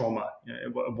their trauma.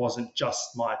 It wasn't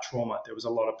just my trauma. There was a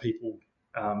lot of people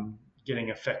getting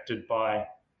affected by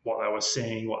what they were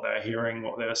seeing, what they were hearing,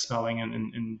 what they were smelling,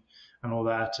 and all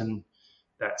that. And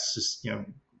that's just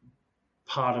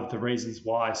part of the reasons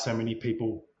why so many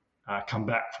people come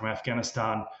back from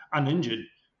Afghanistan uninjured,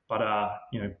 but are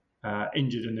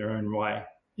injured in their own way.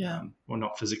 Yeah. Or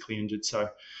not physically injured. So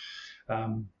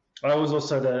I was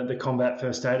also the combat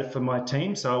first aider for my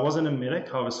team. So I wasn't a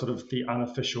medic. I was sort of the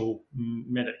unofficial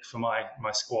medic for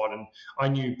my squad. And I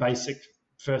knew basic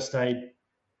first aid,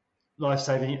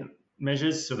 life-saving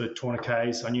measures, sort of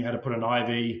tourniquets. I knew how to put an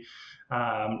IV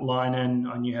line in.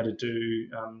 I knew how to do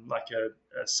like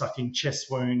a sucking chest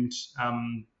wound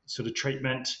sort of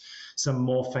treatment, some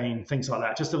morphine, things like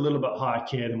that. Just a little bit higher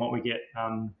care than what we get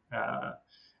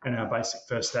in our basic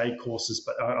first aid courses,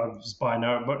 but I was by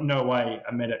no way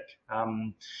a medic.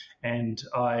 And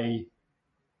I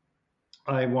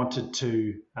wanted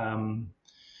to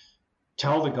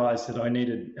tell the guys that I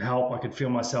needed help. I could feel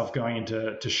myself going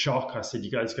into shock. I said,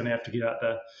 you guys are going to have to get out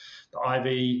the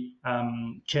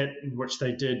IV kit, which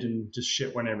they did, and just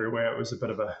shit went everywhere. It was a bit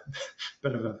of a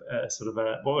sort of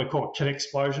a what we call a kit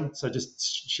explosion. So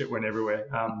just shit went everywhere.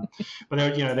 But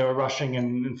they were rushing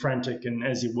and frantic, and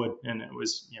as you would, and it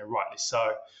was rightly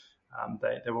so.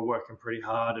 They were working pretty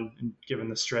hard, and given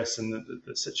the stress and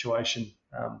the situation,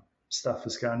 stuff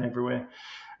was going everywhere.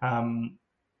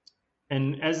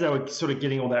 And as they were sort of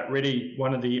getting all that ready,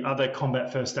 one of the other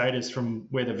combat first aiders from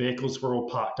where the vehicles were all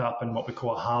parked up in what we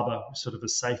call a harbour, sort of a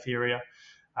safe area,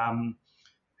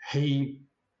 he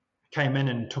came in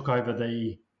and took over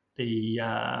the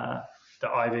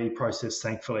IV process,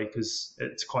 thankfully, because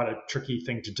it's quite a tricky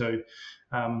thing to do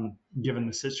given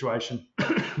the situation.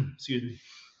 Excuse me.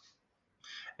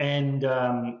 And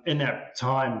in that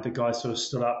time, the guys sort of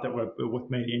stood up that were with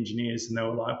me, the engineers, and they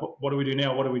were like, what do we do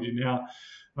now? What do we do now?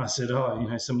 And I said,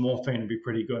 some morphine would be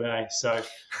pretty good, eh? So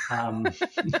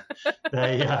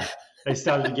they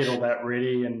started to get all that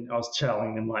ready, and I was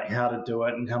telling them like how to do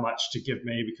it and how much to give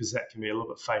me, because that can be a little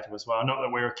bit fatal as well. Not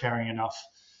that we were carrying enough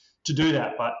to do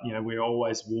that, but we're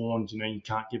always warned, you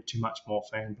can't give too much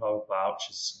morphine, blah blah blah, which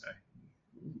is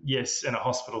yes, in a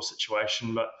hospital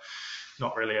situation, but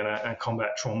not really in a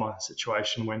combat trauma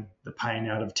situation when the pain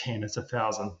out of 10 is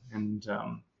 1,000. And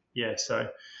so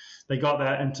they got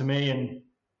that into me, and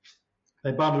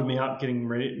they bundled me up, getting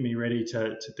me ready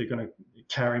to they're going to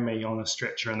carry me on a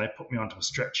stretcher, and they put me onto a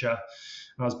stretcher.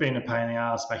 And I was being a pain in the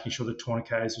ass, making sure the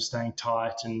tourniquets were staying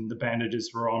tight and the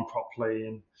bandages were on properly,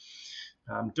 and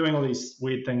doing all these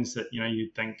weird things that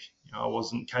you'd think I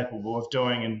wasn't capable of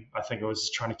doing. And I think I was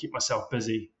just trying to keep myself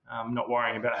busy, not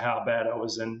worrying about how bad I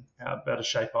was in, how bad a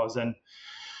shape I was in.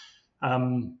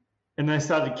 And they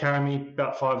started carrying me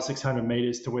about 500 or 600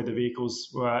 meters to where the vehicles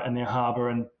were in their harbour,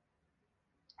 and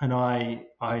I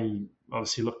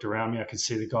obviously looked around me. I could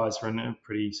see the guys were in a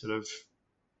pretty sort of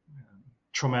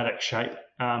traumatic shape,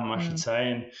 I should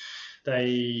say. And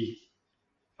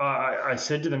I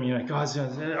said to them, guys,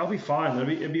 I'll be fine.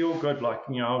 It'll be all good. Like,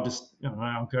 I'll just,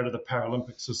 I'll go to the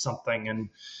Paralympics or something. And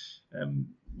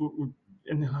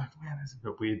they're like, man, that's a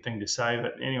bit weird thing to say.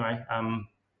 But anyway, and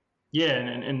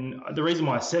the reason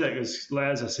why I said it was,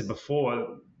 as I said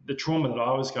before, the trauma that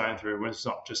I was going through was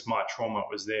not just my trauma, it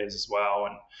was theirs as well.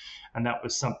 And that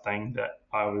was something that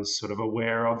I was sort of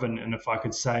aware of. And if I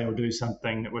could say or do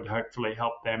something that would hopefully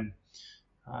help them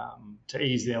to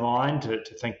ease their mind, to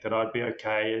think that I'd be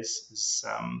okay,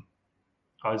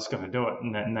 I was going to do it.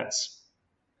 And that's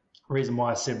the reason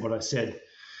why I said what I said.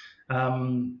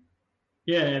 And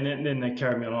then they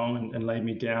carried me along and laid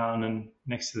me down and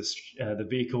next to the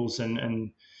vehicles.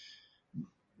 And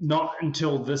not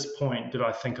until this point did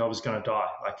I think I was going to die.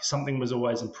 Like, something was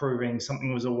always improving,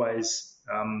 something was always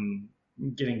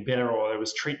getting better, or there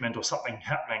was treatment or something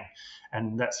happening.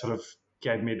 And that sort of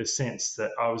gave me the sense that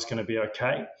I was going to be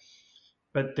okay.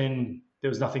 But then there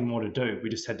was nothing more to do. We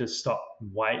just had to stop,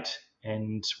 wait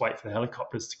for the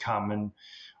helicopters to come. And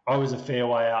I was a fair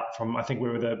way out from, I think we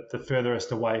were the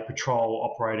furthest away patrol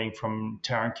operating from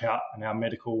Tarankout in our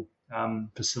medical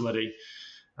facility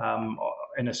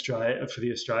in Australia for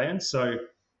the Australians. So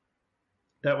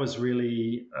that was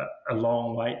really a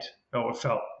long wait. It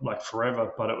felt like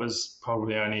forever, but it was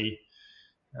probably only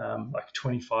like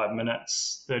 25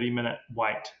 minutes, 30-minute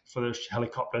wait for the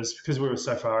helicopters, because we were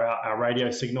so far out. Our radio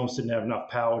signals didn't have enough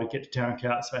power to get to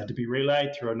Tarankout, so it had to be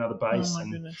relayed through another base. Oh my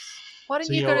goodness! Why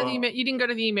didn't you go to you didn't go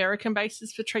to the American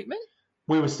bases for treatment?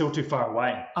 We were still too far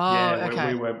away. Oh,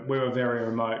 okay. We were very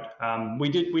remote.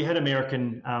 We had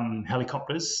American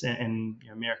helicopters and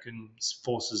American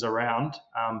forces around,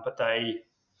 but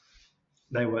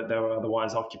they were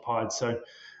otherwise occupied. So,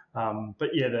 but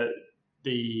yeah,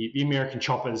 the American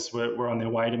choppers were on their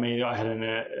way to me. I had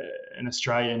an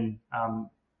Australian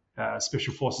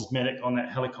Special Forces medic on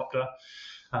that helicopter.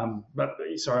 But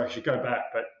sorry, I should go back.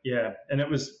 But yeah, and it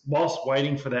was whilst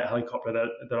waiting for that helicopter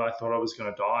that I thought I was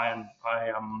going to die, and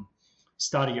I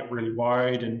started to get really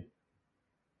worried, and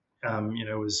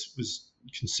was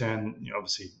concerned.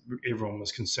 Obviously, everyone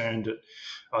was concerned that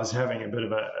I was having a bit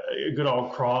of a good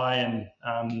old cry, and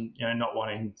not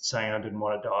saying I didn't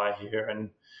want to die here,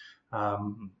 and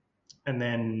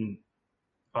then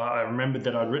I remembered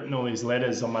that I'd written all these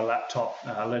letters on my laptop,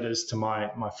 letters to my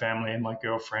family and my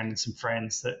girlfriend and some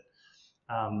friends that,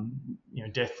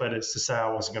 death letters to say I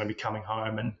wasn't going to be coming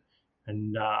home.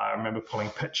 And I remember pulling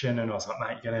a picture in, and I was like,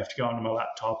 mate, you're going to have to go onto my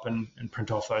laptop and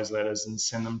print off those letters and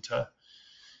send them to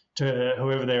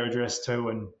whoever they're addressed to.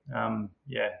 And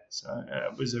so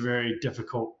it was a very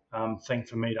difficult thing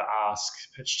for me to ask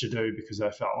Pitch to do, because I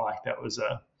felt like that was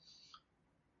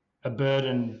a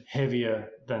burden heavier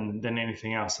than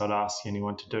anything else I'd ask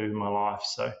anyone to do in my life.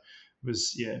 So it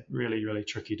was, really, really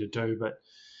tricky to do. But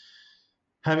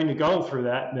having to go through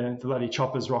that, the bloody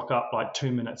choppers rock up like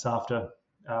 2 minutes after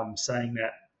saying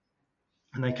that.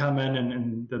 And they come in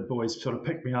and the boys sort of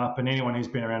pick me up, and anyone who's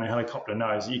been around a helicopter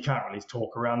knows you can't really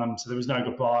talk around them. So there was no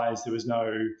goodbyes. There was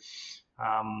no,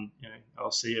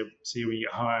 I'll see you when you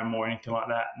get home or anything like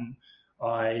that. And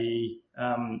I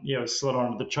slid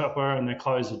onto the chopper, and they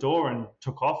closed the door and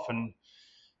took off, and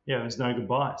there was no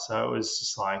goodbye. So it was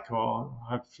just like, well,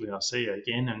 hopefully I'll see you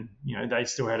again. And they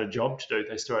still had a job to do.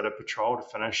 They still had a patrol to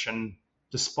finish, and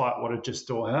despite what had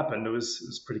just all happened, it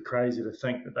was pretty crazy to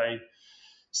think that they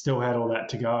still had all that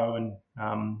to go, and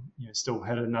still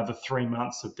had another 3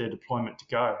 months of their deployment to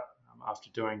go after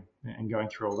doing and going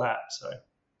through all that. So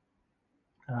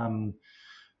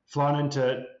flown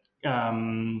into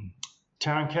Tarankout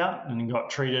and got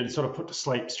treated, sort of put to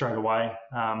sleep straight away,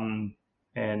 and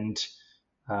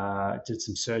did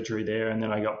some surgery there. And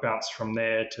then I got bounced from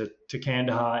there to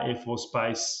Kandahar Air Force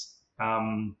Base,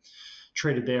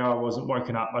 treated there. I wasn't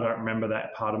woken up. I don't remember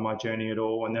that part of my journey at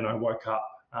all. And then I woke up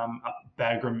at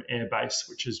Bagram Air Base,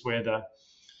 which is where the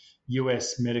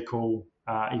US medical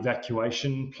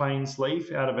evacuation planes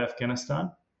leave out of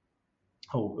Afghanistan,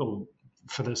 or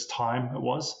for this time it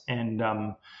was. And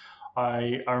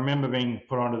I remember being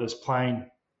put onto this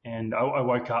plane, and I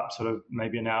woke up sort of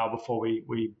maybe an hour before we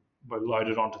were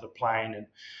loaded onto the plane. And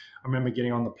I remember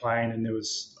getting on the plane, and there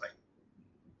was like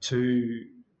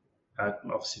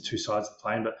obviously two sides of the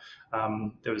plane, but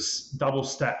there was double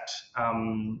stacked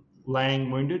laying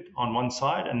wounded on one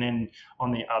side, and then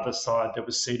on the other side there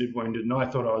was seated wounded. And I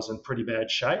thought I was in pretty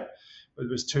bad shape, but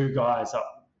there was two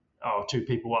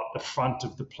people up the front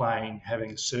of the plane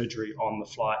having surgery on the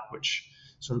flight, which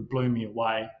sort of blew me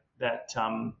away. That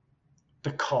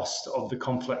the cost of the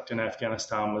conflict in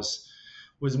Afghanistan was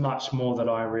much more than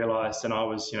I realised, and I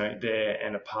was there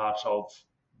and a part of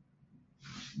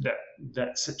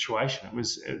that situation. It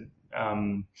was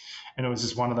and it was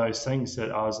just one of those things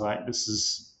that I was like, this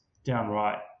is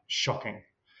downright shocking.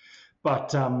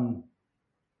 But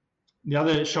the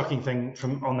other shocking thing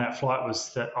on that flight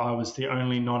was that I was the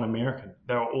only non-American.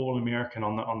 They were all American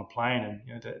on the plane,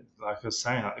 and like I was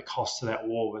saying, like the cost of that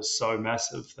war was so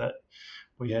massive that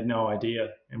we had no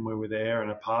idea, and we were there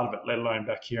and a part of it, let alone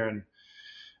back here in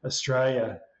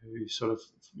Australia, who sort of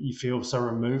you feel so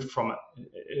removed from it.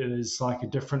 It is like a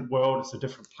different world. It's a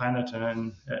different planet,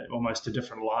 and almost a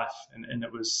different life. And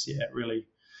it was really,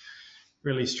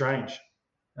 really strange.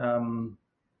 We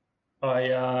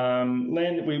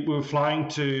were flying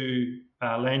to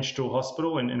Landstuhl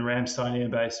Hospital in Ramstein Air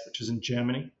Base, which is in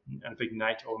Germany, a big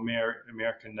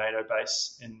American NATO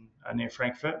base near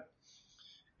Frankfurt.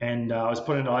 And I was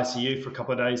put into ICU for a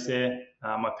couple of days there.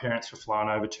 My parents were flying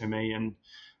over to me, and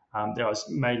I was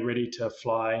made ready to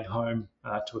fly home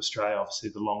to Australia. Obviously,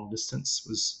 the long distance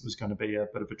was going to be a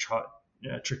bit of a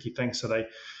tricky thing. So they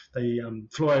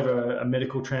flew over a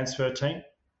medical transfer team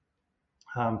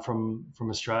from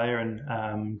Australia,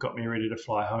 and got me ready to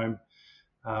fly home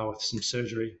with some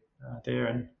surgery there.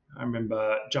 And I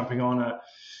remember jumping on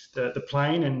the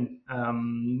plane and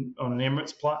on an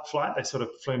Emirates flight. They sort of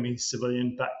flew me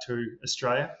civilian back to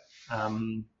Australia,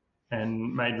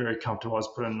 and made very comfortable. I was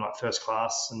put in like first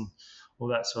class and all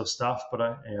that sort of stuff. But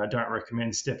I don't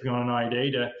recommend stepping on an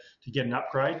IED to get an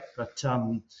upgrade. But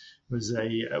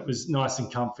it was nice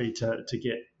and comfy to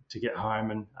get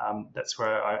home, and that's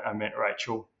where I met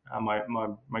Rachel, my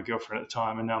girlfriend at the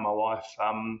time, and now my wife,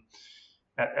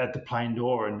 at the plane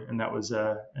door, and that was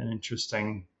an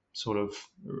interesting sort of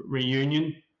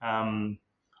reunion.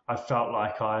 I felt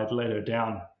like I had let her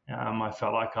down. I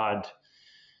felt like I'd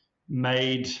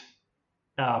made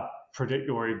our predicted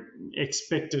or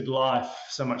expected life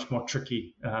so much more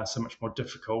tricky, so much more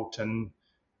difficult, and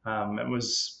it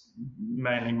was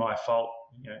mainly my fault,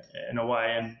 in a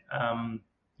way. And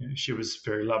she was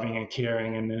very loving and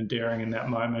caring and endearing in that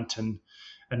moment, and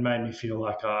made me feel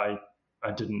like I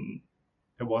didn't.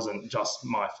 It wasn't just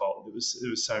my fault. There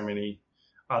was so many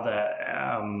other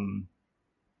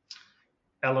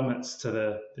elements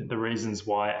to the reasons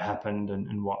why it happened,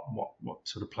 and what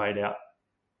sort of played out.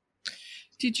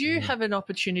 Did you have an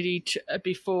opportunity to,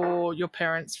 before your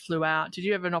parents flew out, did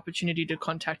you have an opportunity to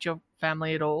contact your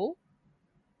family at all?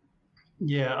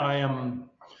 Yeah, I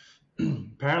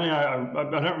apparently I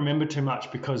don't remember too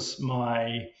much, because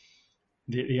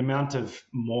the amount of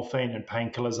morphine and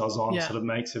painkillers I was on sort of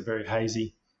makes it very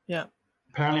hazy. Yeah.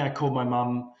 Apparently I called my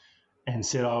mum and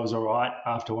said I was all right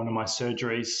after one of my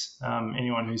surgeries.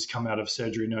 Anyone who's come out of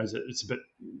surgery knows that it's a bit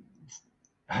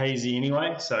hazy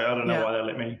anyway, so I don't know why they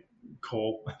let me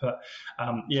call. But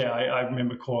I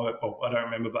remember calling. Well, I don't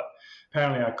remember, but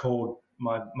apparently I called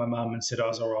my mum and said I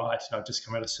was all right, and I've just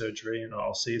come out of surgery and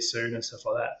I'll see you soon and stuff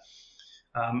like that.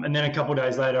 And then a couple of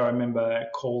days later, I remember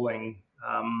calling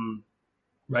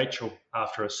Rachel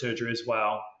after a surgery as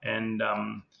well, and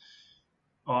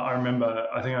I remember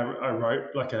I think I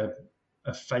wrote like a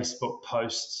Facebook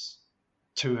post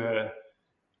to her,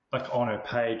 like on her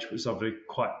page, was obviously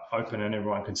quite open and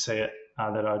everyone could see it,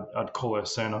 that I'd call her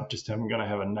soon. I'm going to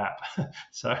have a nap.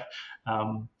 So,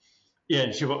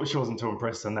 she wasn't too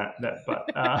impressed on that. But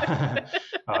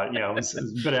it was a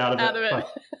bit out of it. But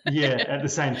at the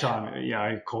same time,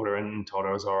 I called her and told her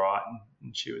I was all right,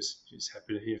 and she was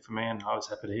happy to hear from me, and I was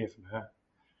happy to hear from her.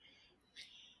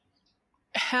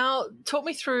 Talk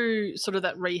me through sort of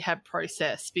that rehab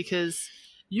process, because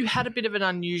you had a bit of an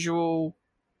unusual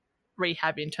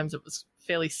rehab in terms of it was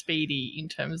fairly speedy in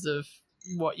terms of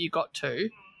what you got to.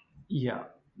 Yeah.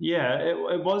 Yeah,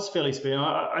 it was fairly speedy.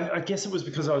 I guess it was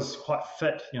because I was quite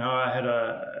fit.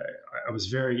 I was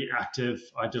very active.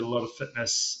 I did a lot of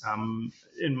fitness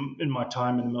in my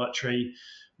time in the military.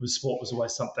 Sport was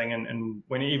always something, and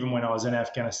even when I was in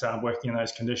Afghanistan working in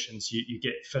those conditions, you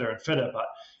get fitter and fitter. But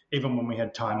even when we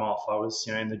had time off, I was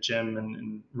in the gym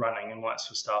and running and all that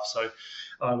sort of stuff. So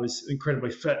I was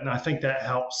incredibly fit, and I think that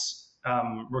helps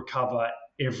recover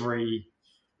every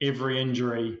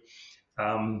injury.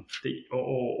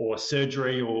 Or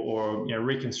surgery or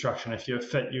reconstruction. If you're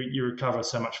fit, you recover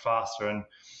so much faster. And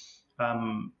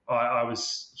I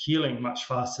was healing much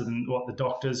faster than what the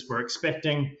doctors were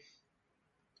expecting.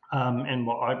 And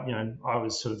what I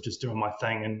was sort of just doing my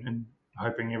thing and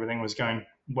hoping everything was going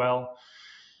well.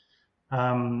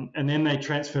 And then they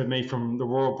transferred me from the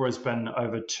Royal Brisbane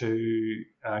over to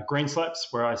Greenslopes,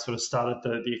 where I sort of started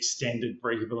the extended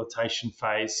rehabilitation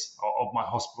phase of my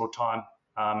hospital time.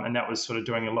 And that was sort of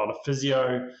doing a lot of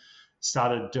physio,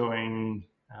 started doing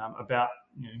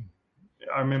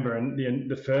I remember in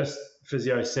the first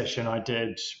physio session I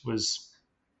did was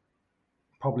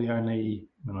probably only,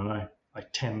 I don't know,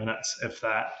 like 10 minutes, if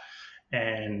that.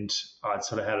 And I'd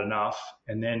sort of had enough.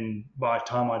 And then by the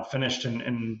time I'd finished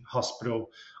in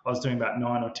hospital, I was doing about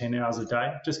 9 or 10 hours a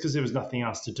day just because there was nothing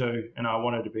else to do. And I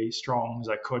wanted to be strong as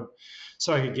I could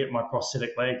so I could get my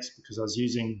prosthetic legs, because I was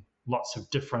using lots of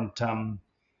different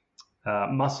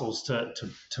muscles to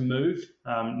move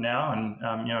now. And,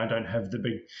 I don't have the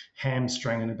big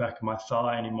hamstring in the back of my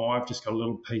thigh anymore. I've just got a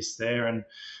little piece there, and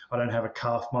I don't have a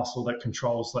calf muscle that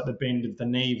controls like the bend of the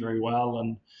knee very well.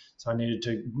 And so I needed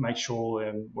to make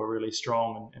sure we're really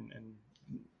strong and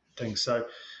things. So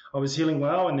I was healing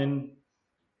well, and then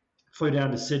flew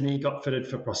down to Sydney, got fitted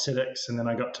for prosthetics, and then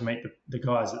I got to meet the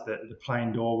guys at the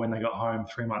plane door when they got home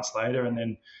 3 months later, and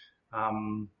then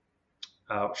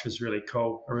which was really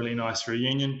cool, a really nice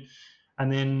reunion. And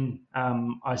then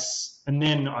I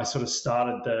sort of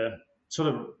started the sort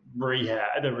of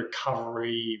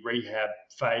recovery rehab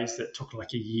phase that took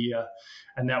like a year,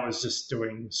 and that was just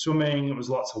doing swimming. It was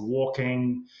lots of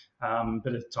walking,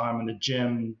 bit of time in the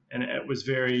gym, and it was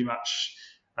very much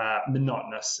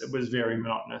monotonous. It was very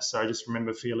monotonous. So I just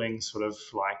remember feeling sort of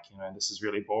like, this is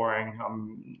really boring.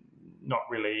 I'm not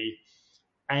really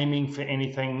aiming for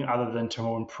anything other than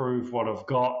to improve what I've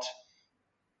got.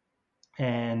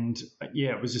 And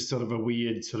it was just sort of a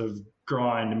weird sort of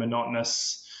grind,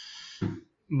 monotonous,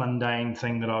 mundane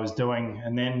thing that I was doing.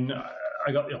 And then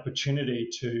I got the opportunity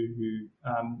to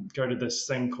go to this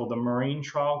thing called the Marine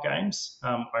Trial Games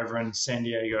over in San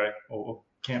Diego, or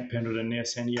Camp Pendleton near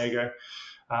San Diego,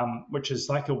 which is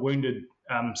like a wounded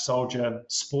soldier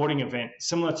sporting event,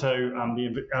 similar to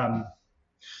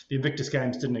the Invictus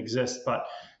Games didn't exist, but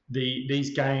these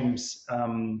games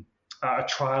are a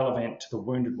trial event to the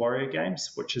Wounded Warrior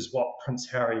Games, which is what Prince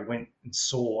Harry went and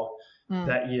saw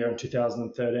that year in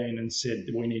 2013 and said,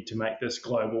 we need to make this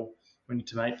global. We need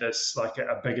to make this like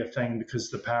a bigger thing,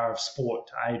 because the power of sport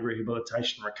to aid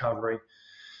rehabilitation and recovery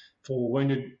for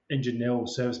wounded, injured, and ill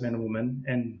servicemen and women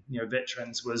and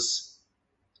veterans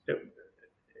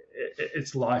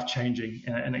it's life-changing,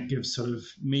 and it gives sort of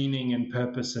meaning and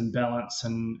purpose and balance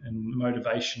and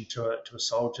motivation to a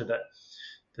soldier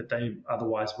that they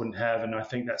otherwise wouldn't have. And I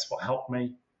think that's what helped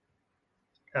me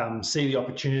see the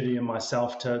opportunity in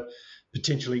myself to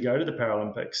potentially go to the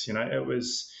Paralympics. It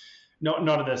was not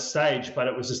at this stage, but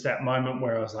it was just that moment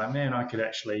where I was like, man, I could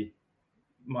actually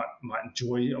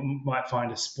might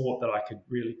find a sport that I could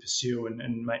really pursue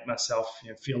and make myself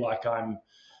feel like I'm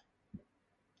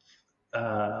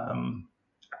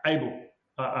able.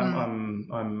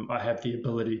 I have the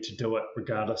ability to do it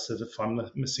regardless of if I'm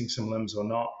missing some limbs or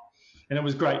not. And it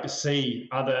was great to see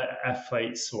other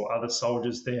athletes or other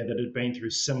soldiers there that had been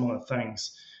through similar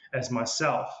things as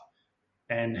myself,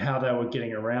 and how they were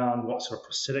getting around, what sort of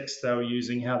prosthetics they were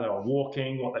using, how they were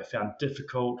walking, what they found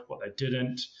difficult, what they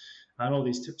didn't, and all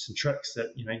these tips and tricks that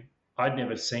I'd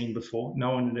never seen before.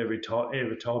 No one had ever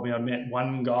told me. I met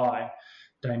one guy,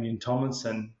 Damien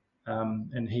Tomlinson,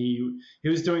 and he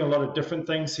was doing a lot of different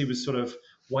things. He was sort of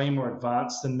way more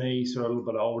advanced than me, sort of a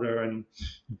little bit older, and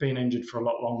been injured for a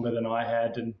lot longer than I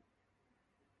had. And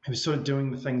he was sort of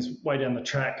doing the things way down the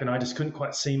track, and I just couldn't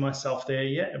quite see myself there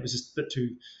yet. It was just a bit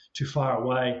too far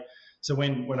away. So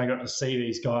when I got to see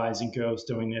these guys and girls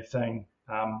doing their thing,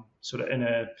 sort of in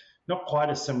a not quite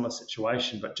a similar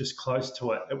situation, but just close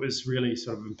to it, it was really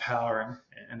sort of empowering,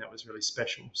 and it was really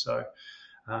special. So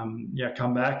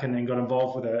come back and then got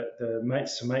involved with the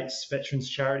Mates to Mates Veterans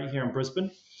Charity here in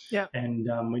Brisbane. Yeah. And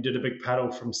we did a big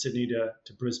paddle from Sydney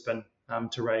to Brisbane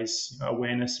to raise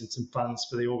awareness and some funds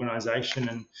for the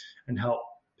organisation and help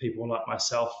people like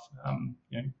myself,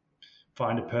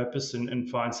 find a purpose and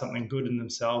find something good in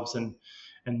themselves and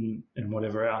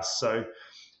whatever else. So,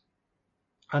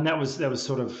 and that was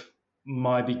sort of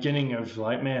my beginning of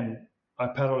like, man, I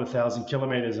paddled 1,000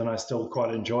 kilometers and I still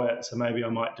quite enjoy it. So maybe I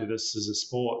might do this as a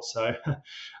sport. So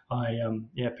I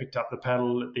picked up the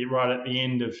paddle right at the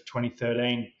end of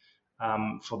 2013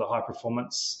 for the high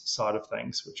performance side of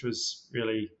things, which was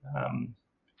really a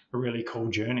really cool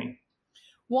journey.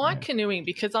 Why canoeing?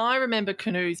 Because I remember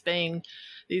canoes being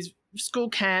these school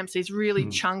camps, these really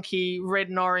chunky red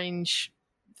and orange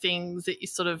things that you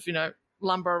sort of,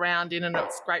 lumber around in, and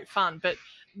it's great fun. But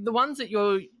the ones that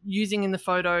you're using in the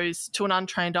photos to an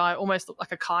untrained eye almost look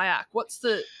like a kayak. What's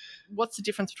the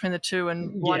difference between the two,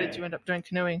 and why did you end up doing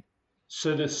canoeing?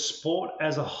 So the sport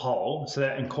as a whole, so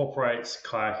that incorporates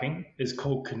kayaking, is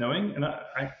called canoeing. And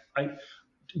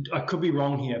I could be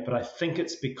wrong here, but I think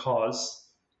it's because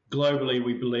globally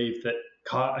we believe that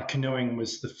canoeing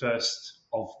was the first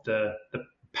of the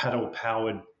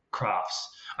paddle-powered crafts.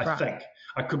 I think.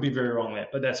 I could be very wrong there,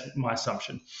 but that's my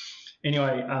assumption.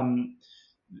 Anyway,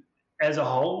 as a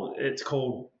whole, it's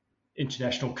called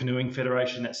International Canoeing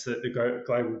Federation. That's the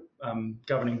global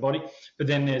governing body. But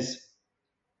then there's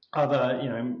other,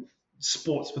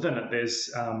 sports within it. There's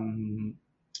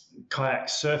kayak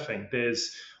surfing.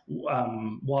 There's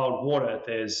wild water.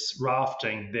 There's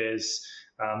rafting. There's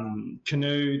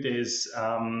canoe. There's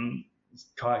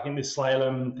kayaking. There's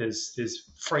slalom. There's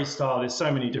freestyle. There's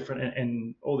so many different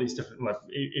and all these different, like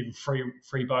even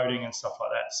free boating and stuff like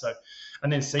that. So,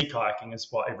 and then sea kayaking is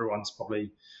what everyone's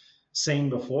probably seen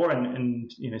before, and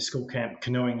school camp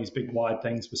canoeing, these big wide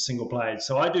things with single blades.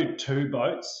 So I do two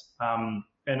boats, and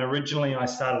originally I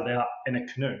started out in a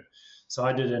canoe. So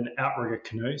I did an outrigger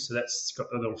canoe. So that's got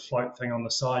the little float thing on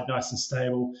the side, nice and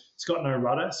stable. It's got no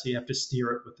rudder, so you have to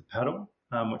steer it with the paddle,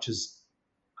 which is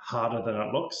harder than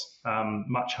it looks,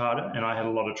 much harder. And I had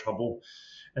a lot of trouble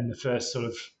in the first sort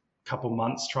of couple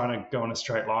months trying to go in a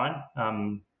straight line,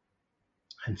 and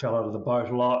fell out of the boat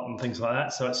a lot and things like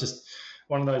that. So it's just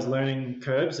one of those learning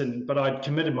curves. But I'd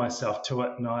committed myself to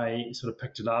it, and I sort of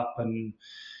picked it up and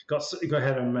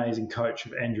had an amazing coach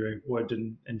of Andrew Wood,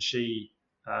 and she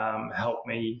helped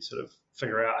me sort of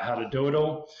figure out how to do it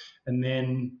all. And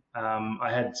then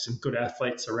I had some good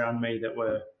athletes around me that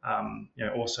were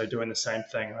also doing the same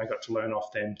thing. I got to learn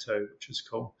off them too, which was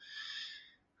cool.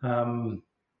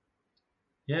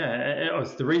 It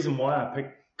was the reason why I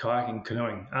picked kayaking,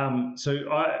 canoeing.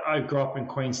 So I grew up in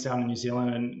Queenstown in New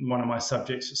Zealand, and one of my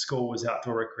subjects at school was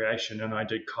outdoor recreation, and I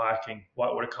did kayaking,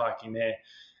 whitewater kayaking there,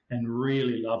 and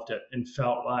really loved it and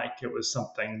felt like it was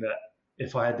something that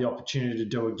if I had the opportunity to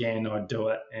do again, I'd do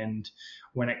it. And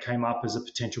when it came up as a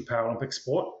potential Paralympic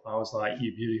sport, I was like,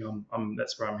 you beauty,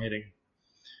 that's where I'm heading.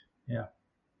 Yeah.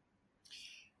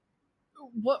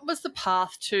 What was the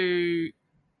path to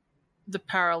the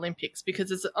Paralympics? Because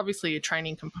there's obviously a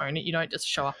training component. You don't just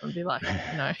show up and be like,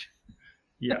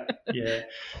 Yeah.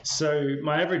 So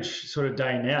my average sort of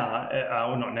day now,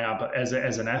 well, not now, but as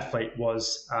an athlete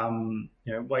was,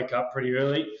 wake up pretty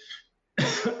early,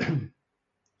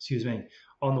 excuse me,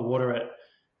 on the water at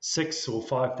 6 or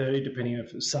 5:30, depending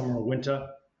if it's summer or winter,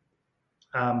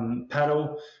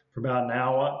 paddle for about an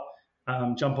hour,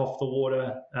 jump off the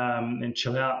water, then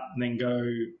chill out, and then go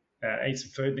eat some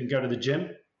food, then go to the gym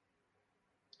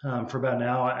for about an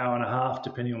hour and a half,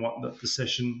 depending on what the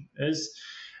session is.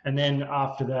 And then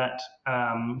after that,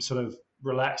 sort of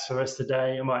relax for the rest of the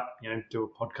day. I might, do a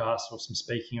podcast or some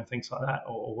speaking or things like that,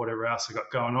 or whatever else I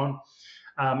got going on.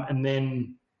 And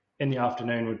then in the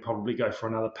afternoon, we'd probably go for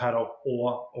another paddle,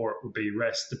 or it would be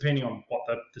rest, depending on what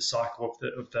the cycle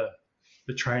of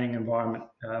the training environment,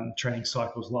 training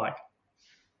cycle's like,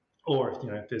 or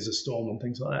if there's a storm and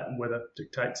things like that, and weather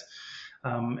dictates.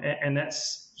 And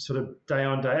that's sort of day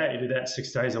on, day out. You do that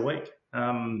 6 days a week.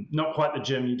 Not quite the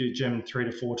gym. You do gym 3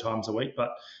 to 4 times a week, but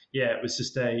yeah, it was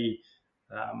just a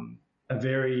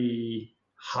very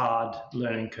hard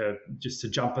learning curve just to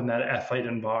jump in that athlete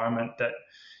environment that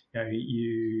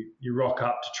you rock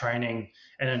up to training,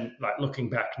 and then, like, looking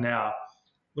back now,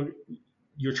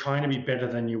 you're trying to be better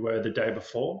than you were the day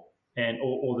before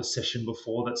or the session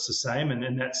before that's the same,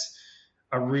 and that's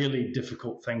a really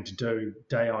difficult thing to do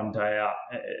day on, day out.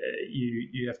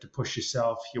 You have to push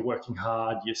yourself. You're working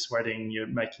hard. You're sweating. You're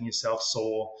making yourself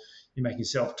sore. You're making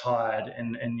yourself tired,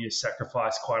 and you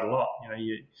sacrifice quite a lot.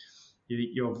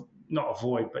 You're not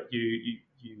avoid, but you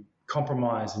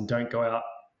compromise and don't go out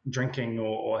drinking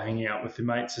or hanging out with your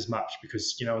mates as much,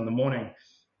 because in the morning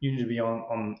you need to be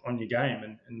on your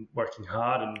game and working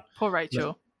hard. And poor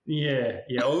Rachel. Yeah.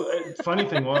 Well, funny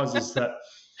thing is that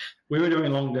we were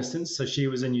doing long distance, so she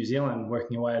was in New Zealand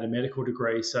working away at a medical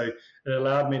degree. So it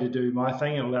allowed me to do my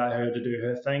thing and allowed her to do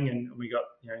her thing, and we got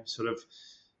sort of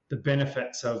the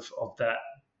benefits of that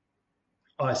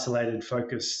isolated,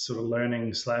 focused sort of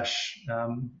learning slash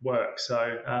work.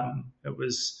 So it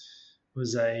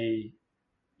was a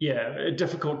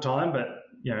difficult time, but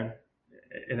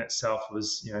in itself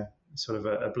was sort of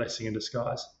a blessing in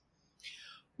disguise.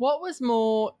 What was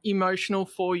more emotional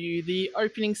for you, the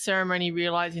opening ceremony,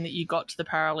 realising that you got to the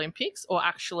Paralympics, or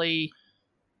actually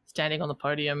standing on the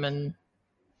podium and...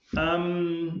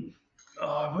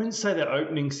 I wouldn't say the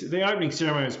opening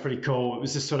ceremony was pretty cool. It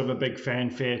was just sort of a big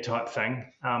fanfare type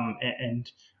thing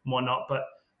and whatnot. But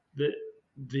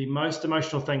the most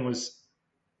emotional thing was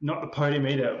not the podium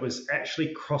either. It was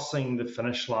actually crossing the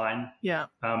finish line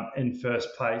in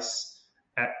first place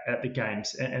at the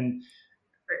games. And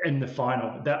in the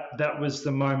final, that was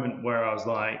the moment where I was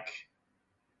like,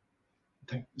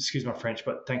 excuse my French,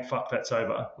 but thank fuck that's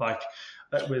over. Like,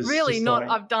 it was really not.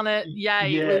 Like, I've done it. Yay!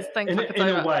 Yeah, it was thank fuck it's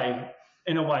over.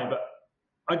 In a way, but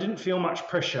I didn't feel much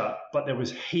pressure, but there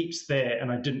was heaps there,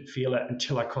 and I didn't feel it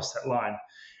until I crossed that line,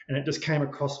 and it just came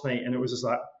across me, and it was just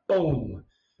like boom,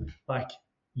 like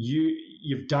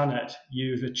you've done it,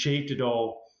 you've achieved it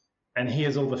all. And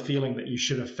here's all the feeling that you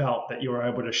should have felt that you were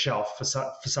able to shelf for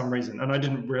some reason. And I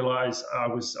didn't realize I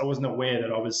wasn't aware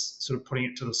that I was sort of putting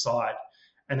it to the side.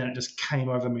 And then it just came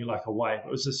over me like a wave.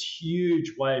 It was this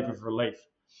huge wave of relief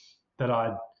that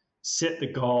I'd set the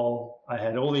goal. I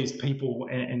had all these people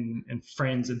and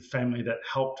friends and family that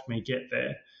helped me get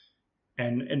there.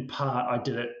 And in part, I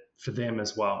did it for them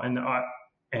as well. And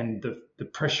the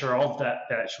pressure of that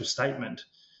actual statement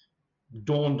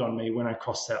dawned on me when I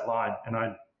crossed that line. And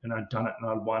I'd done it and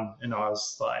I'd won, and I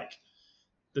was like,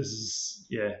 this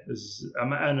is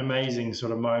an amazing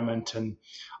sort of moment. And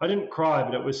I didn't cry,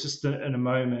 but it was just in a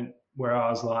moment where I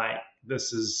was like,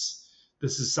 this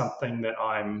is something that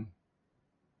I'm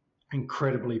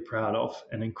incredibly proud of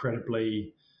and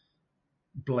incredibly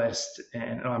blessed.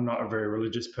 And I'm not a very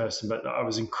religious person, but I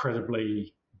was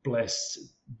incredibly blessed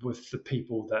with the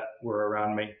people that were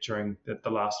around me during the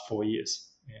last 4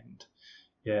 years. And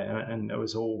and it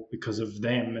was all because of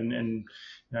them and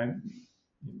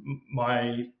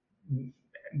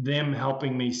them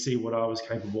helping me see what I was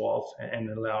capable of and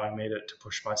allowing me to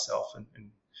push myself and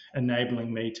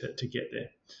enabling me to get there.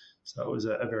 So it was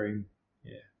a very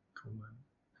cool moment.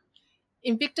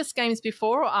 Invictus Games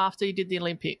before or after you did the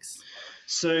Olympics?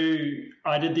 So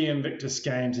I did the Invictus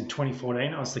Games in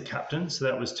 2014. I was the captain, so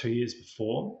that was 2 years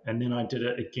before. And then I did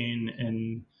it again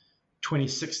in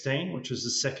 2016, which was the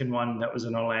second one. That was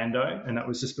in Orlando, and that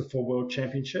was just before World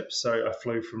Championships. So I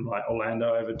flew from like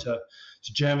Orlando over to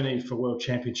Germany for World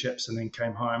Championships and then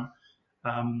came home.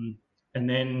 And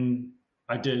then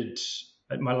I did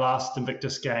my last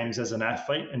Invictus Games as an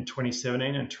athlete in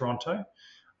 2017 in Toronto.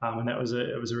 And it was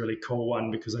a really cool one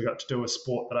because I got to do a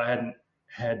sport that I hadn't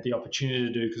had the opportunity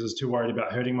to do because I was too worried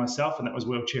about hurting myself, and that was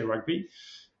wheelchair rugby.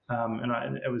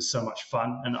 It was so much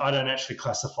fun. And I don't actually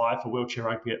classify for wheelchair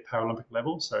rugby at Paralympic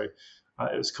level, so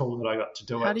it was cool that I got to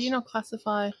do it. How do you not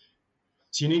classify?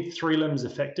 So you need 3 limbs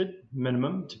affected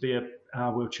minimum to be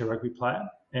a wheelchair rugby player.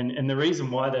 And the reason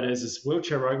why that is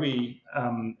wheelchair rugby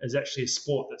is actually a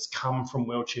sport that's come from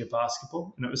wheelchair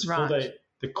basketball, and it was for the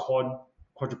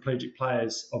quadriplegic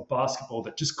players of basketball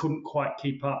that just couldn't quite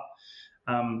keep up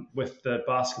with the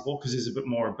basketball because there's a bit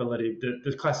more ability.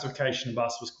 The classification in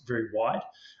basketball is very wide,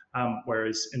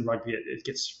 whereas in rugby it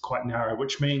gets quite narrow,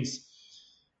 which means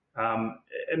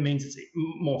it's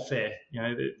more fair.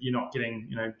 You're not getting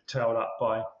tailed up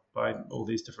by all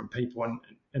these different people,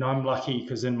 and I'm lucky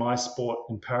because in my sport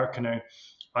in paracanoe,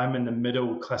 I'm in the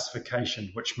middle classification,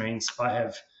 which means I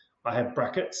have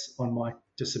brackets on my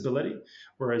disability,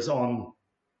 whereas on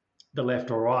the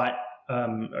left or right,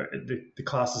 the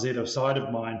classes either side of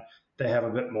mine, they have a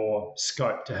bit more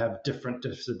scope to have different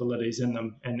disabilities in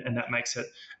them, and that makes it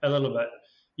a little bit,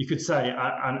 you could say,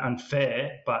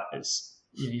 unfair, but it's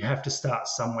you have to start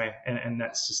somewhere, and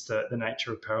that's just the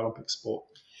nature of Paralympic sport.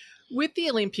 With the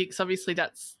Olympics, obviously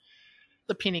that's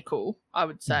the pinnacle, I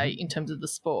would say, in terms of the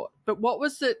sport. But what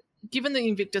was it, given the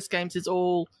Invictus Games is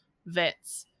all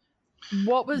vets,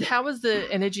 how was the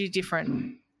energy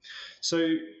different? So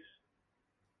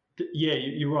yeah,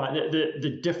 you're right.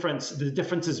 The difference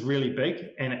is really big,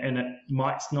 and it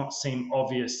might not seem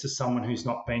obvious to someone who's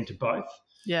not been to both.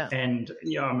 Yeah. And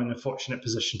I'm in a fortunate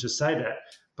position to say that.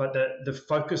 But the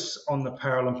focus on the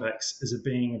Paralympics is it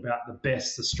being about the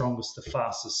best, the strongest, the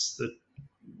fastest,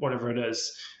 whatever it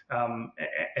is.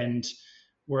 And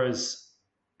whereas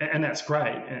and that's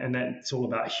great, and that's all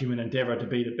about human endeavour to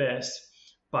be the best.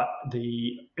 But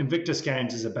the Invictus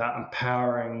Games is about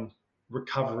empowering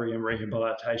recovery and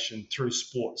rehabilitation through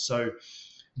sport. So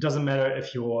it doesn't matter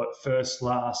if you're first,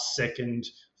 last, second,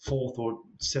 fourth, or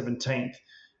 17th,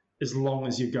 as long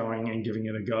as you're going and giving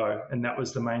it a go. And that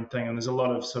was the main thing. And there's a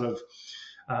lot of sort of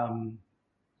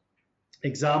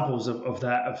examples of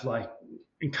that, of like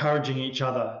encouraging each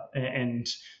other, and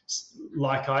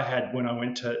like I had when I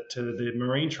went to the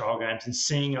Marine Trial Games, and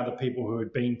seeing other people who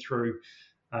had been through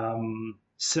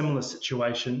similar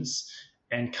situations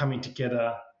and coming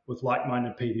together with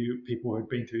like-minded people who had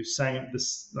been through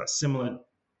similar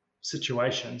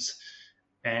situations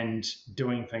and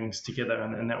doing things together.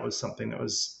 And that was something that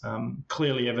was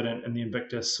clearly evident in the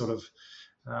Invictus sort of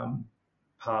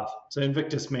path. So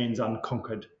Invictus means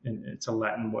unconquered, and it's a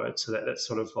Latin word. So that's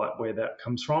sort of like where that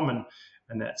comes from.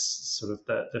 And that's sort of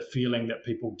the feeling that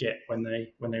people get when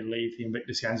they leave the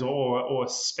Invictus Games or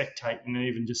spectate and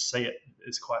even just see it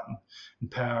is quite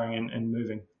empowering and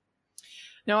moving.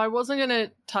 Now, I wasn't going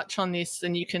to touch on this,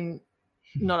 and you can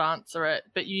not answer it,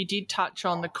 but you did touch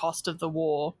on the cost of the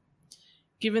war.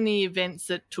 Given the events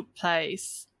that took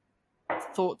place,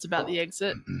 thoughts about the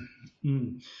exit?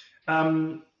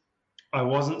 I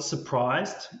wasn't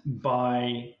surprised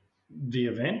by the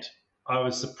event. I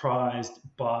was surprised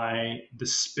by the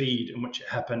speed in which it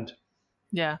happened.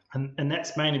 Yeah. And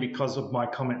that's mainly because of my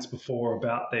comments before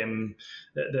about them,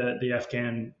 the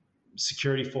Afghan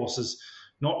security forces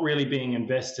not really being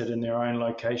invested in their own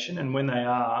location. And when they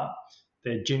are,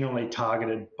 they're generally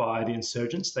targeted by the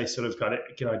insurgents. They sort of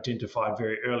get identified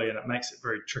very early, and it makes it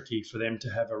very tricky for them to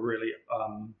have a really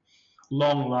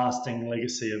long-lasting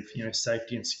legacy of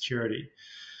safety and security.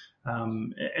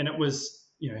 And it was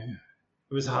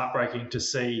heartbreaking to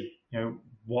see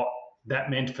what that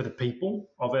meant for the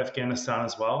people of Afghanistan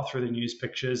as well, through the news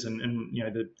pictures and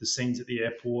the scenes at the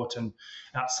airport and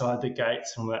outside the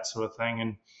gates and all that sort of thing.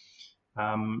 And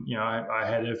I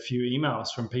had a few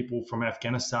emails from people from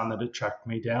Afghanistan that had tracked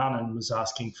me down and was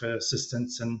asking for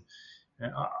assistance, and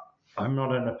I'm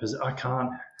not in a position, I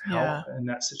can't help in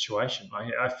that situation.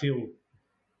 I feel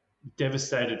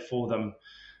devastated for them,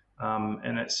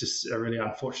 and it's just a really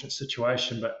unfortunate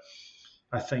situation. But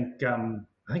I think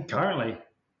currently,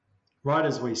 right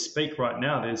as we speak right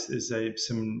now, there's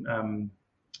some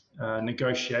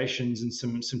negotiations and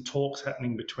some talks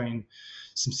happening between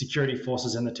some security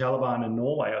forces and the Taliban in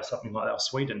Norway or something like that, or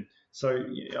Sweden. So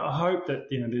I hope that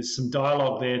there's some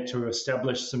dialogue there to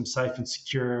establish some safe and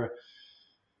secure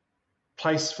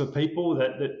place for people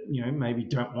that maybe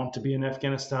don't want to be in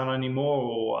Afghanistan anymore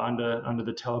or under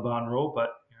the Taliban rule. But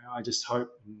I just hope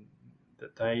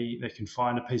that they can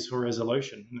find a peaceful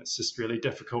resolution. And it's just really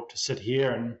difficult to sit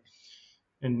here and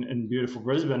in beautiful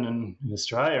Brisbane and in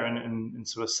Australia and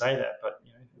sort of say that. But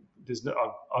there's no,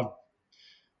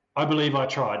 I believe I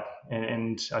tried,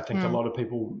 and I think a lot of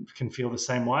people can feel the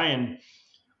same way. And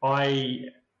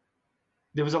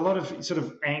there was a lot of sort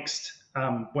of angst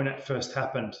when it first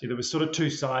happened. There was sort of two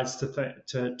sides to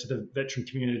the veteran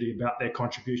community about their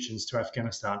contributions to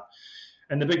Afghanistan,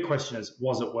 and the big question is,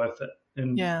 was it worth it?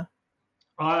 And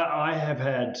I have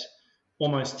had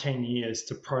almost 10 years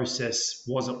to process,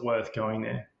 was it worth going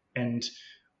there? And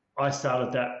I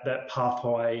started that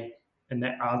pathway and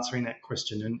that answering that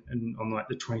question on like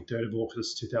the 23rd of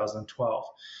August 2012,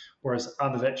 whereas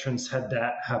other veterans had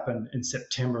that happen in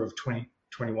September of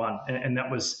 2021, and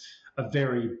that was a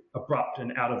very abrupt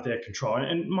and out of their control,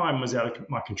 and mine was out of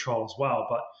my control as well.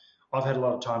 But I've had a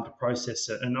lot of time to process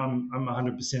it, and I'm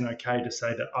 100% okay to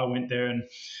say that I went there and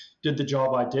did the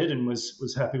job I did and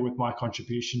was happy with my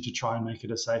contribution to try and make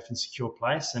it a safe and secure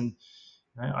place. And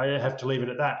I have to leave it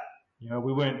at that.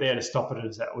 We weren't there to stop it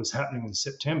as that was happening in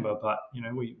September, but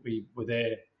we were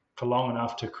there for long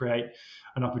enough to create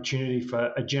an opportunity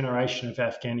for a generation of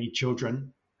Afghani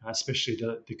children, especially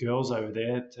the girls over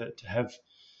there, to have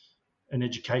an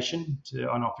education,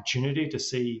 an opportunity to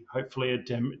see hopefully a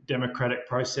democratic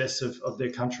process of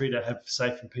their country, to have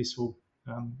safe and peaceful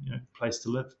place to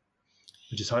live.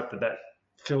 I just hope that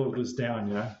filters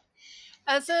down.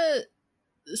 As a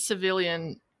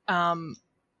civilian,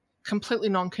 completely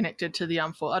non-connected to the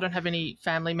armed force, I don't have any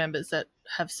family members that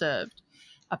have served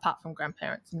apart from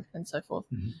grandparents and so forth.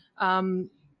 Mm-hmm.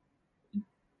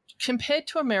 Compared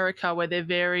to America, where they're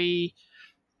very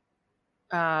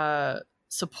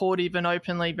supportive and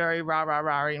openly very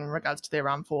rah in regards to their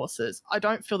armed forces, I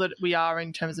don't feel that we are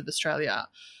in terms of Australia.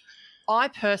 I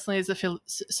personally, as a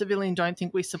civilian, don't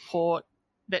think we support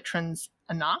veterans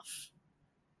enough.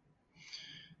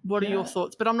 What are your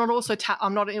thoughts? But I'm not also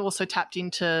tapped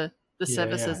into the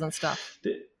services and stuff.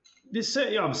 there's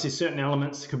certainly, obviously, certain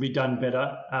elements could be done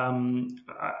better.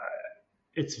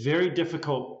 It's very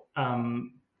difficult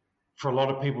for a lot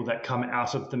of people that come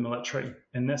out of the military,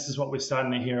 and this is what we're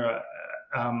starting to hear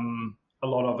a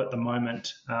lot of at the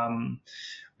moment.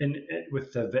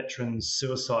 With the veterans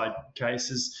suicide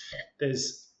cases,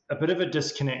 there's a bit of a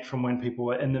disconnect from when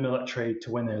people are in the military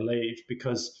to when they leave,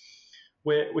 because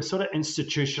we're sort of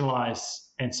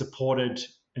institutionalized and supported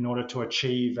in order to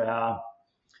achieve our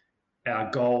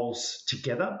goals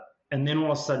together. And then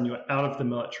all of a sudden you're out of the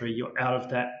military, you're out of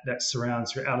that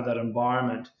surrounds, you're out of that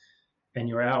environment, and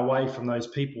you're out away from those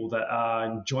people that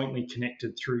are jointly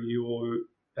connected through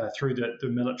the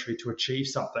military to achieve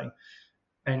something.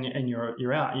 And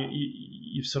you're out.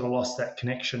 You've sort of lost that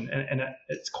connection, and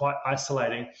it's quite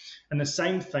isolating. And the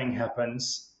same thing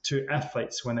happens to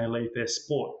athletes when they leave their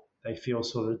sport. They feel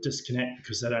sort of disconnect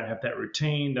because they don't have that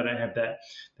routine, they don't have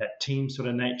that team sort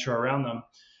of nature around them,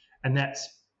 and that's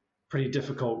pretty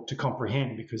difficult to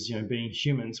comprehend because being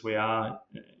humans, we are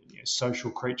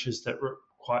social creatures that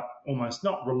quite almost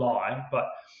not rely, but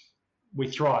we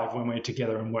thrive when we're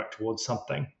together and work towards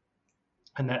something,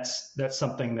 and that's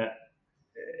something that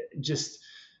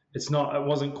it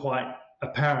wasn't quite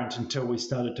apparent until we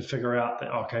started to figure out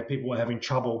that, okay, people were having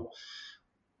trouble,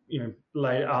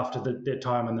 late after their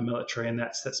time in the military, and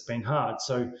that's been hard.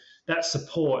 So that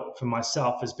support for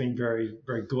myself has been very,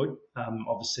 very good.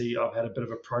 Obviously, I've had a bit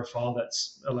of a profile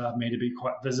that's allowed me to be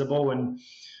quite visible, and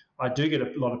I do get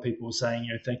a lot of people saying,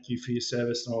 thank you for your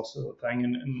service and all sort of thing.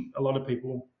 And a lot of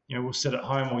people, will sit at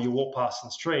home or you walk past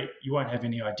the street, you won't have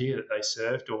any idea that they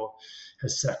served or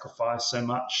has sacrificed so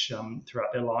much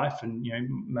throughout their life, and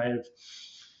may have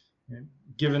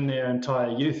given their entire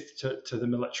youth to the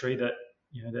military that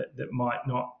that might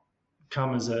not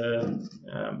come as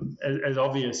as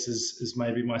obvious as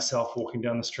maybe myself walking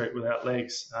down the street without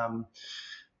legs.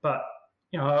 But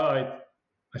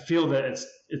I feel that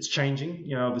it's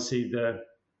changing. Obviously the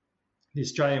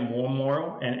Australian War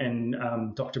Memorial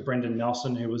and Dr. Brendan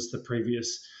Nelson, who was the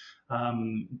previous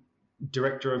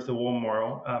director of the War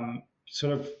Memorial,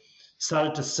 sort of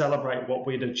started to celebrate what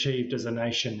we'd achieved as a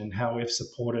nation and how we've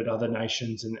supported other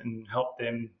nations and helped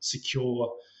them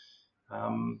secure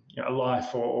a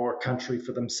life or a country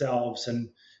for themselves. And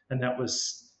that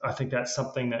was, I think that's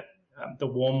something that the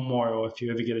War Memorial, if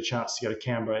you ever get a chance to go to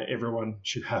Canberra, everyone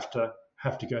should have to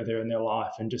go there in their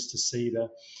life, and just to see the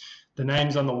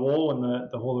names on the wall and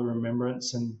the Hall of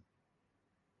Remembrance, and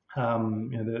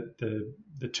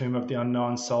the Tomb of the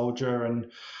Unknown Soldier, and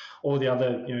all the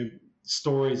other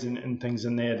stories and things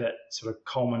in there that sort of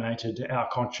culminated our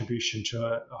contribution to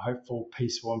a hopeful,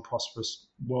 peaceful, and prosperous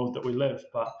world that we live.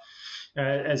 But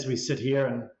as we sit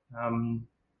here and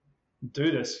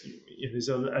do this, there's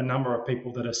a number of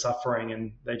people that are suffering,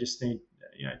 and they just need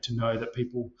to know that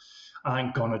people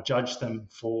aren't going to judge them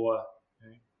for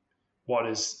what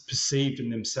is perceived in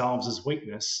themselves as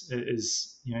weakness.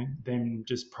 Is them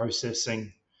just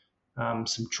processing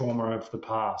some trauma of the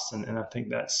past, and I think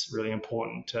that's really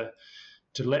important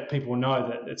to let people know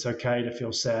that it's okay to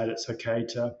feel sad, it's okay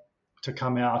to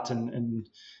come out and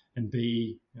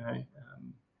be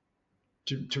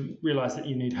to realize that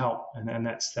you need help, and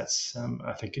that's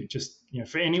I think it just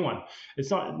for anyone, it's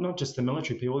not just the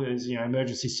military people. There's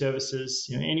emergency services,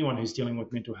 anyone who's dealing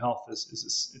with mental health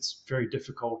it's very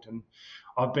difficult. And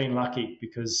I've been lucky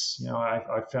because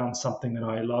I found something that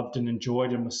I loved and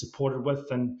enjoyed and was supported with,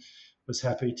 and was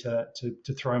happy to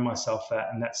throw myself at,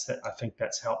 and I think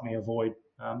that's helped me avoid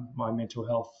any mental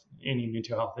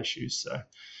health issues. So,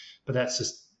 but that's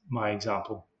just my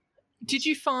example. Did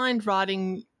you find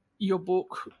writing your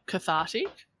book cathartic?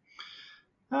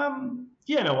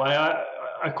 Yeah, in a way.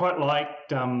 I quite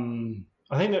liked.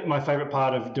 I think that my favorite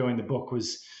part of doing the book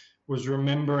was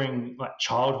remembering like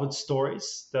childhood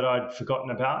stories that I'd forgotten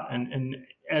about, and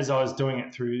as I was doing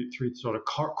it through sort of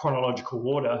chronological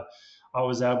order, I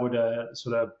was able to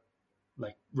sort of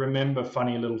like remember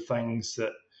funny little things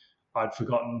that I'd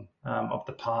forgotten of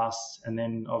the past, and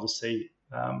then obviously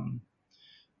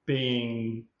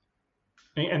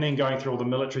and then going through all the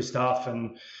military stuff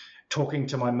and talking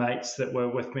to my mates that were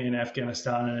with me in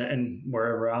Afghanistan and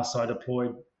wherever else I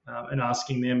deployed, and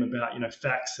asking them about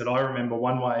facts that I remember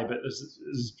one way, but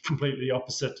is completely the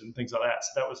opposite, and things like that.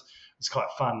 So that was quite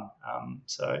fun.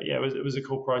 So yeah, it was a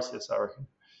cool process, I reckon.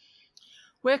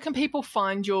 Where can people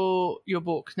find your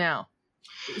book now?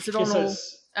 Is it on all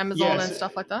Amazon and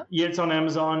stuff like that? Yeah, it's on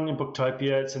Amazon and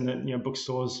Booktopia. It's in the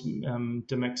bookstores,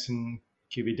 Dymocks and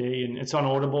QBD, and it's on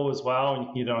Audible as well, and you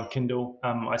can get it on Kindle.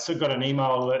 I still got an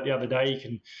email alert the other day.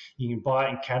 You can buy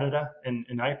it in Canada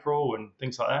in April and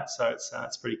things like that. So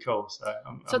it's pretty cool. So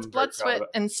it's Blood, Sweat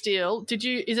and Steel.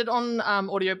 Is it on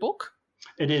audiobook?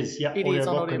 It is. Yeah,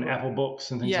 audiobook and Apple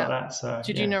Books and things like that. So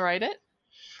did you narrate it?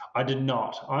 I did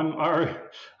not.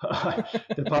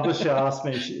 The publisher asked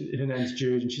me, her name's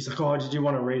Jude, and she's like, "Oh, did you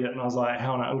want to read it?" And I was like,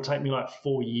 "Hell no, it'll take me like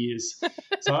 4 years."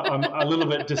 So I'm a little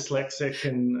bit dyslexic,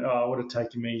 and it would have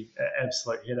taken me an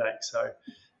absolute headache. So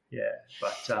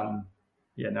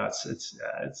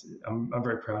I'm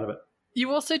very proud of it.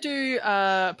 You also do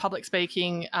public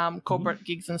speaking, corporate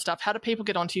gigs and stuff. How do people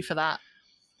get onto you for that?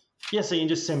 Yeah, so you can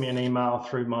just send me an email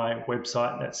through my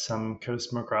website. That's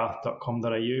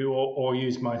curtismcgrath.com.au, or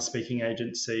use my speaking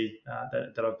agency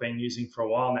that I've been using for a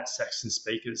while, and that's Saxon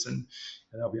Speakers, and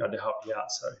they'll be able to help you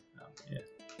out. So,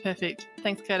 Perfect.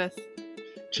 Thanks, Curtis.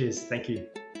 Cheers. Thank you.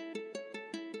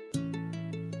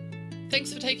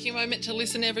 Thanks for taking a moment to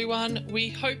listen, everyone. We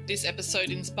hope this episode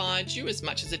inspired you as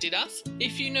much as it did us.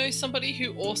 If you know somebody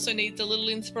who also needs a little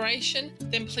inspiration,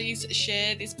 then please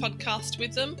share this podcast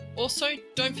with them. Also,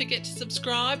 don't forget to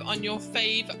subscribe on your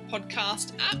fave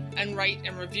podcast app and rate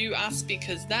and review us,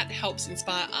 because that helps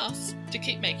inspire us to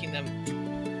keep making them.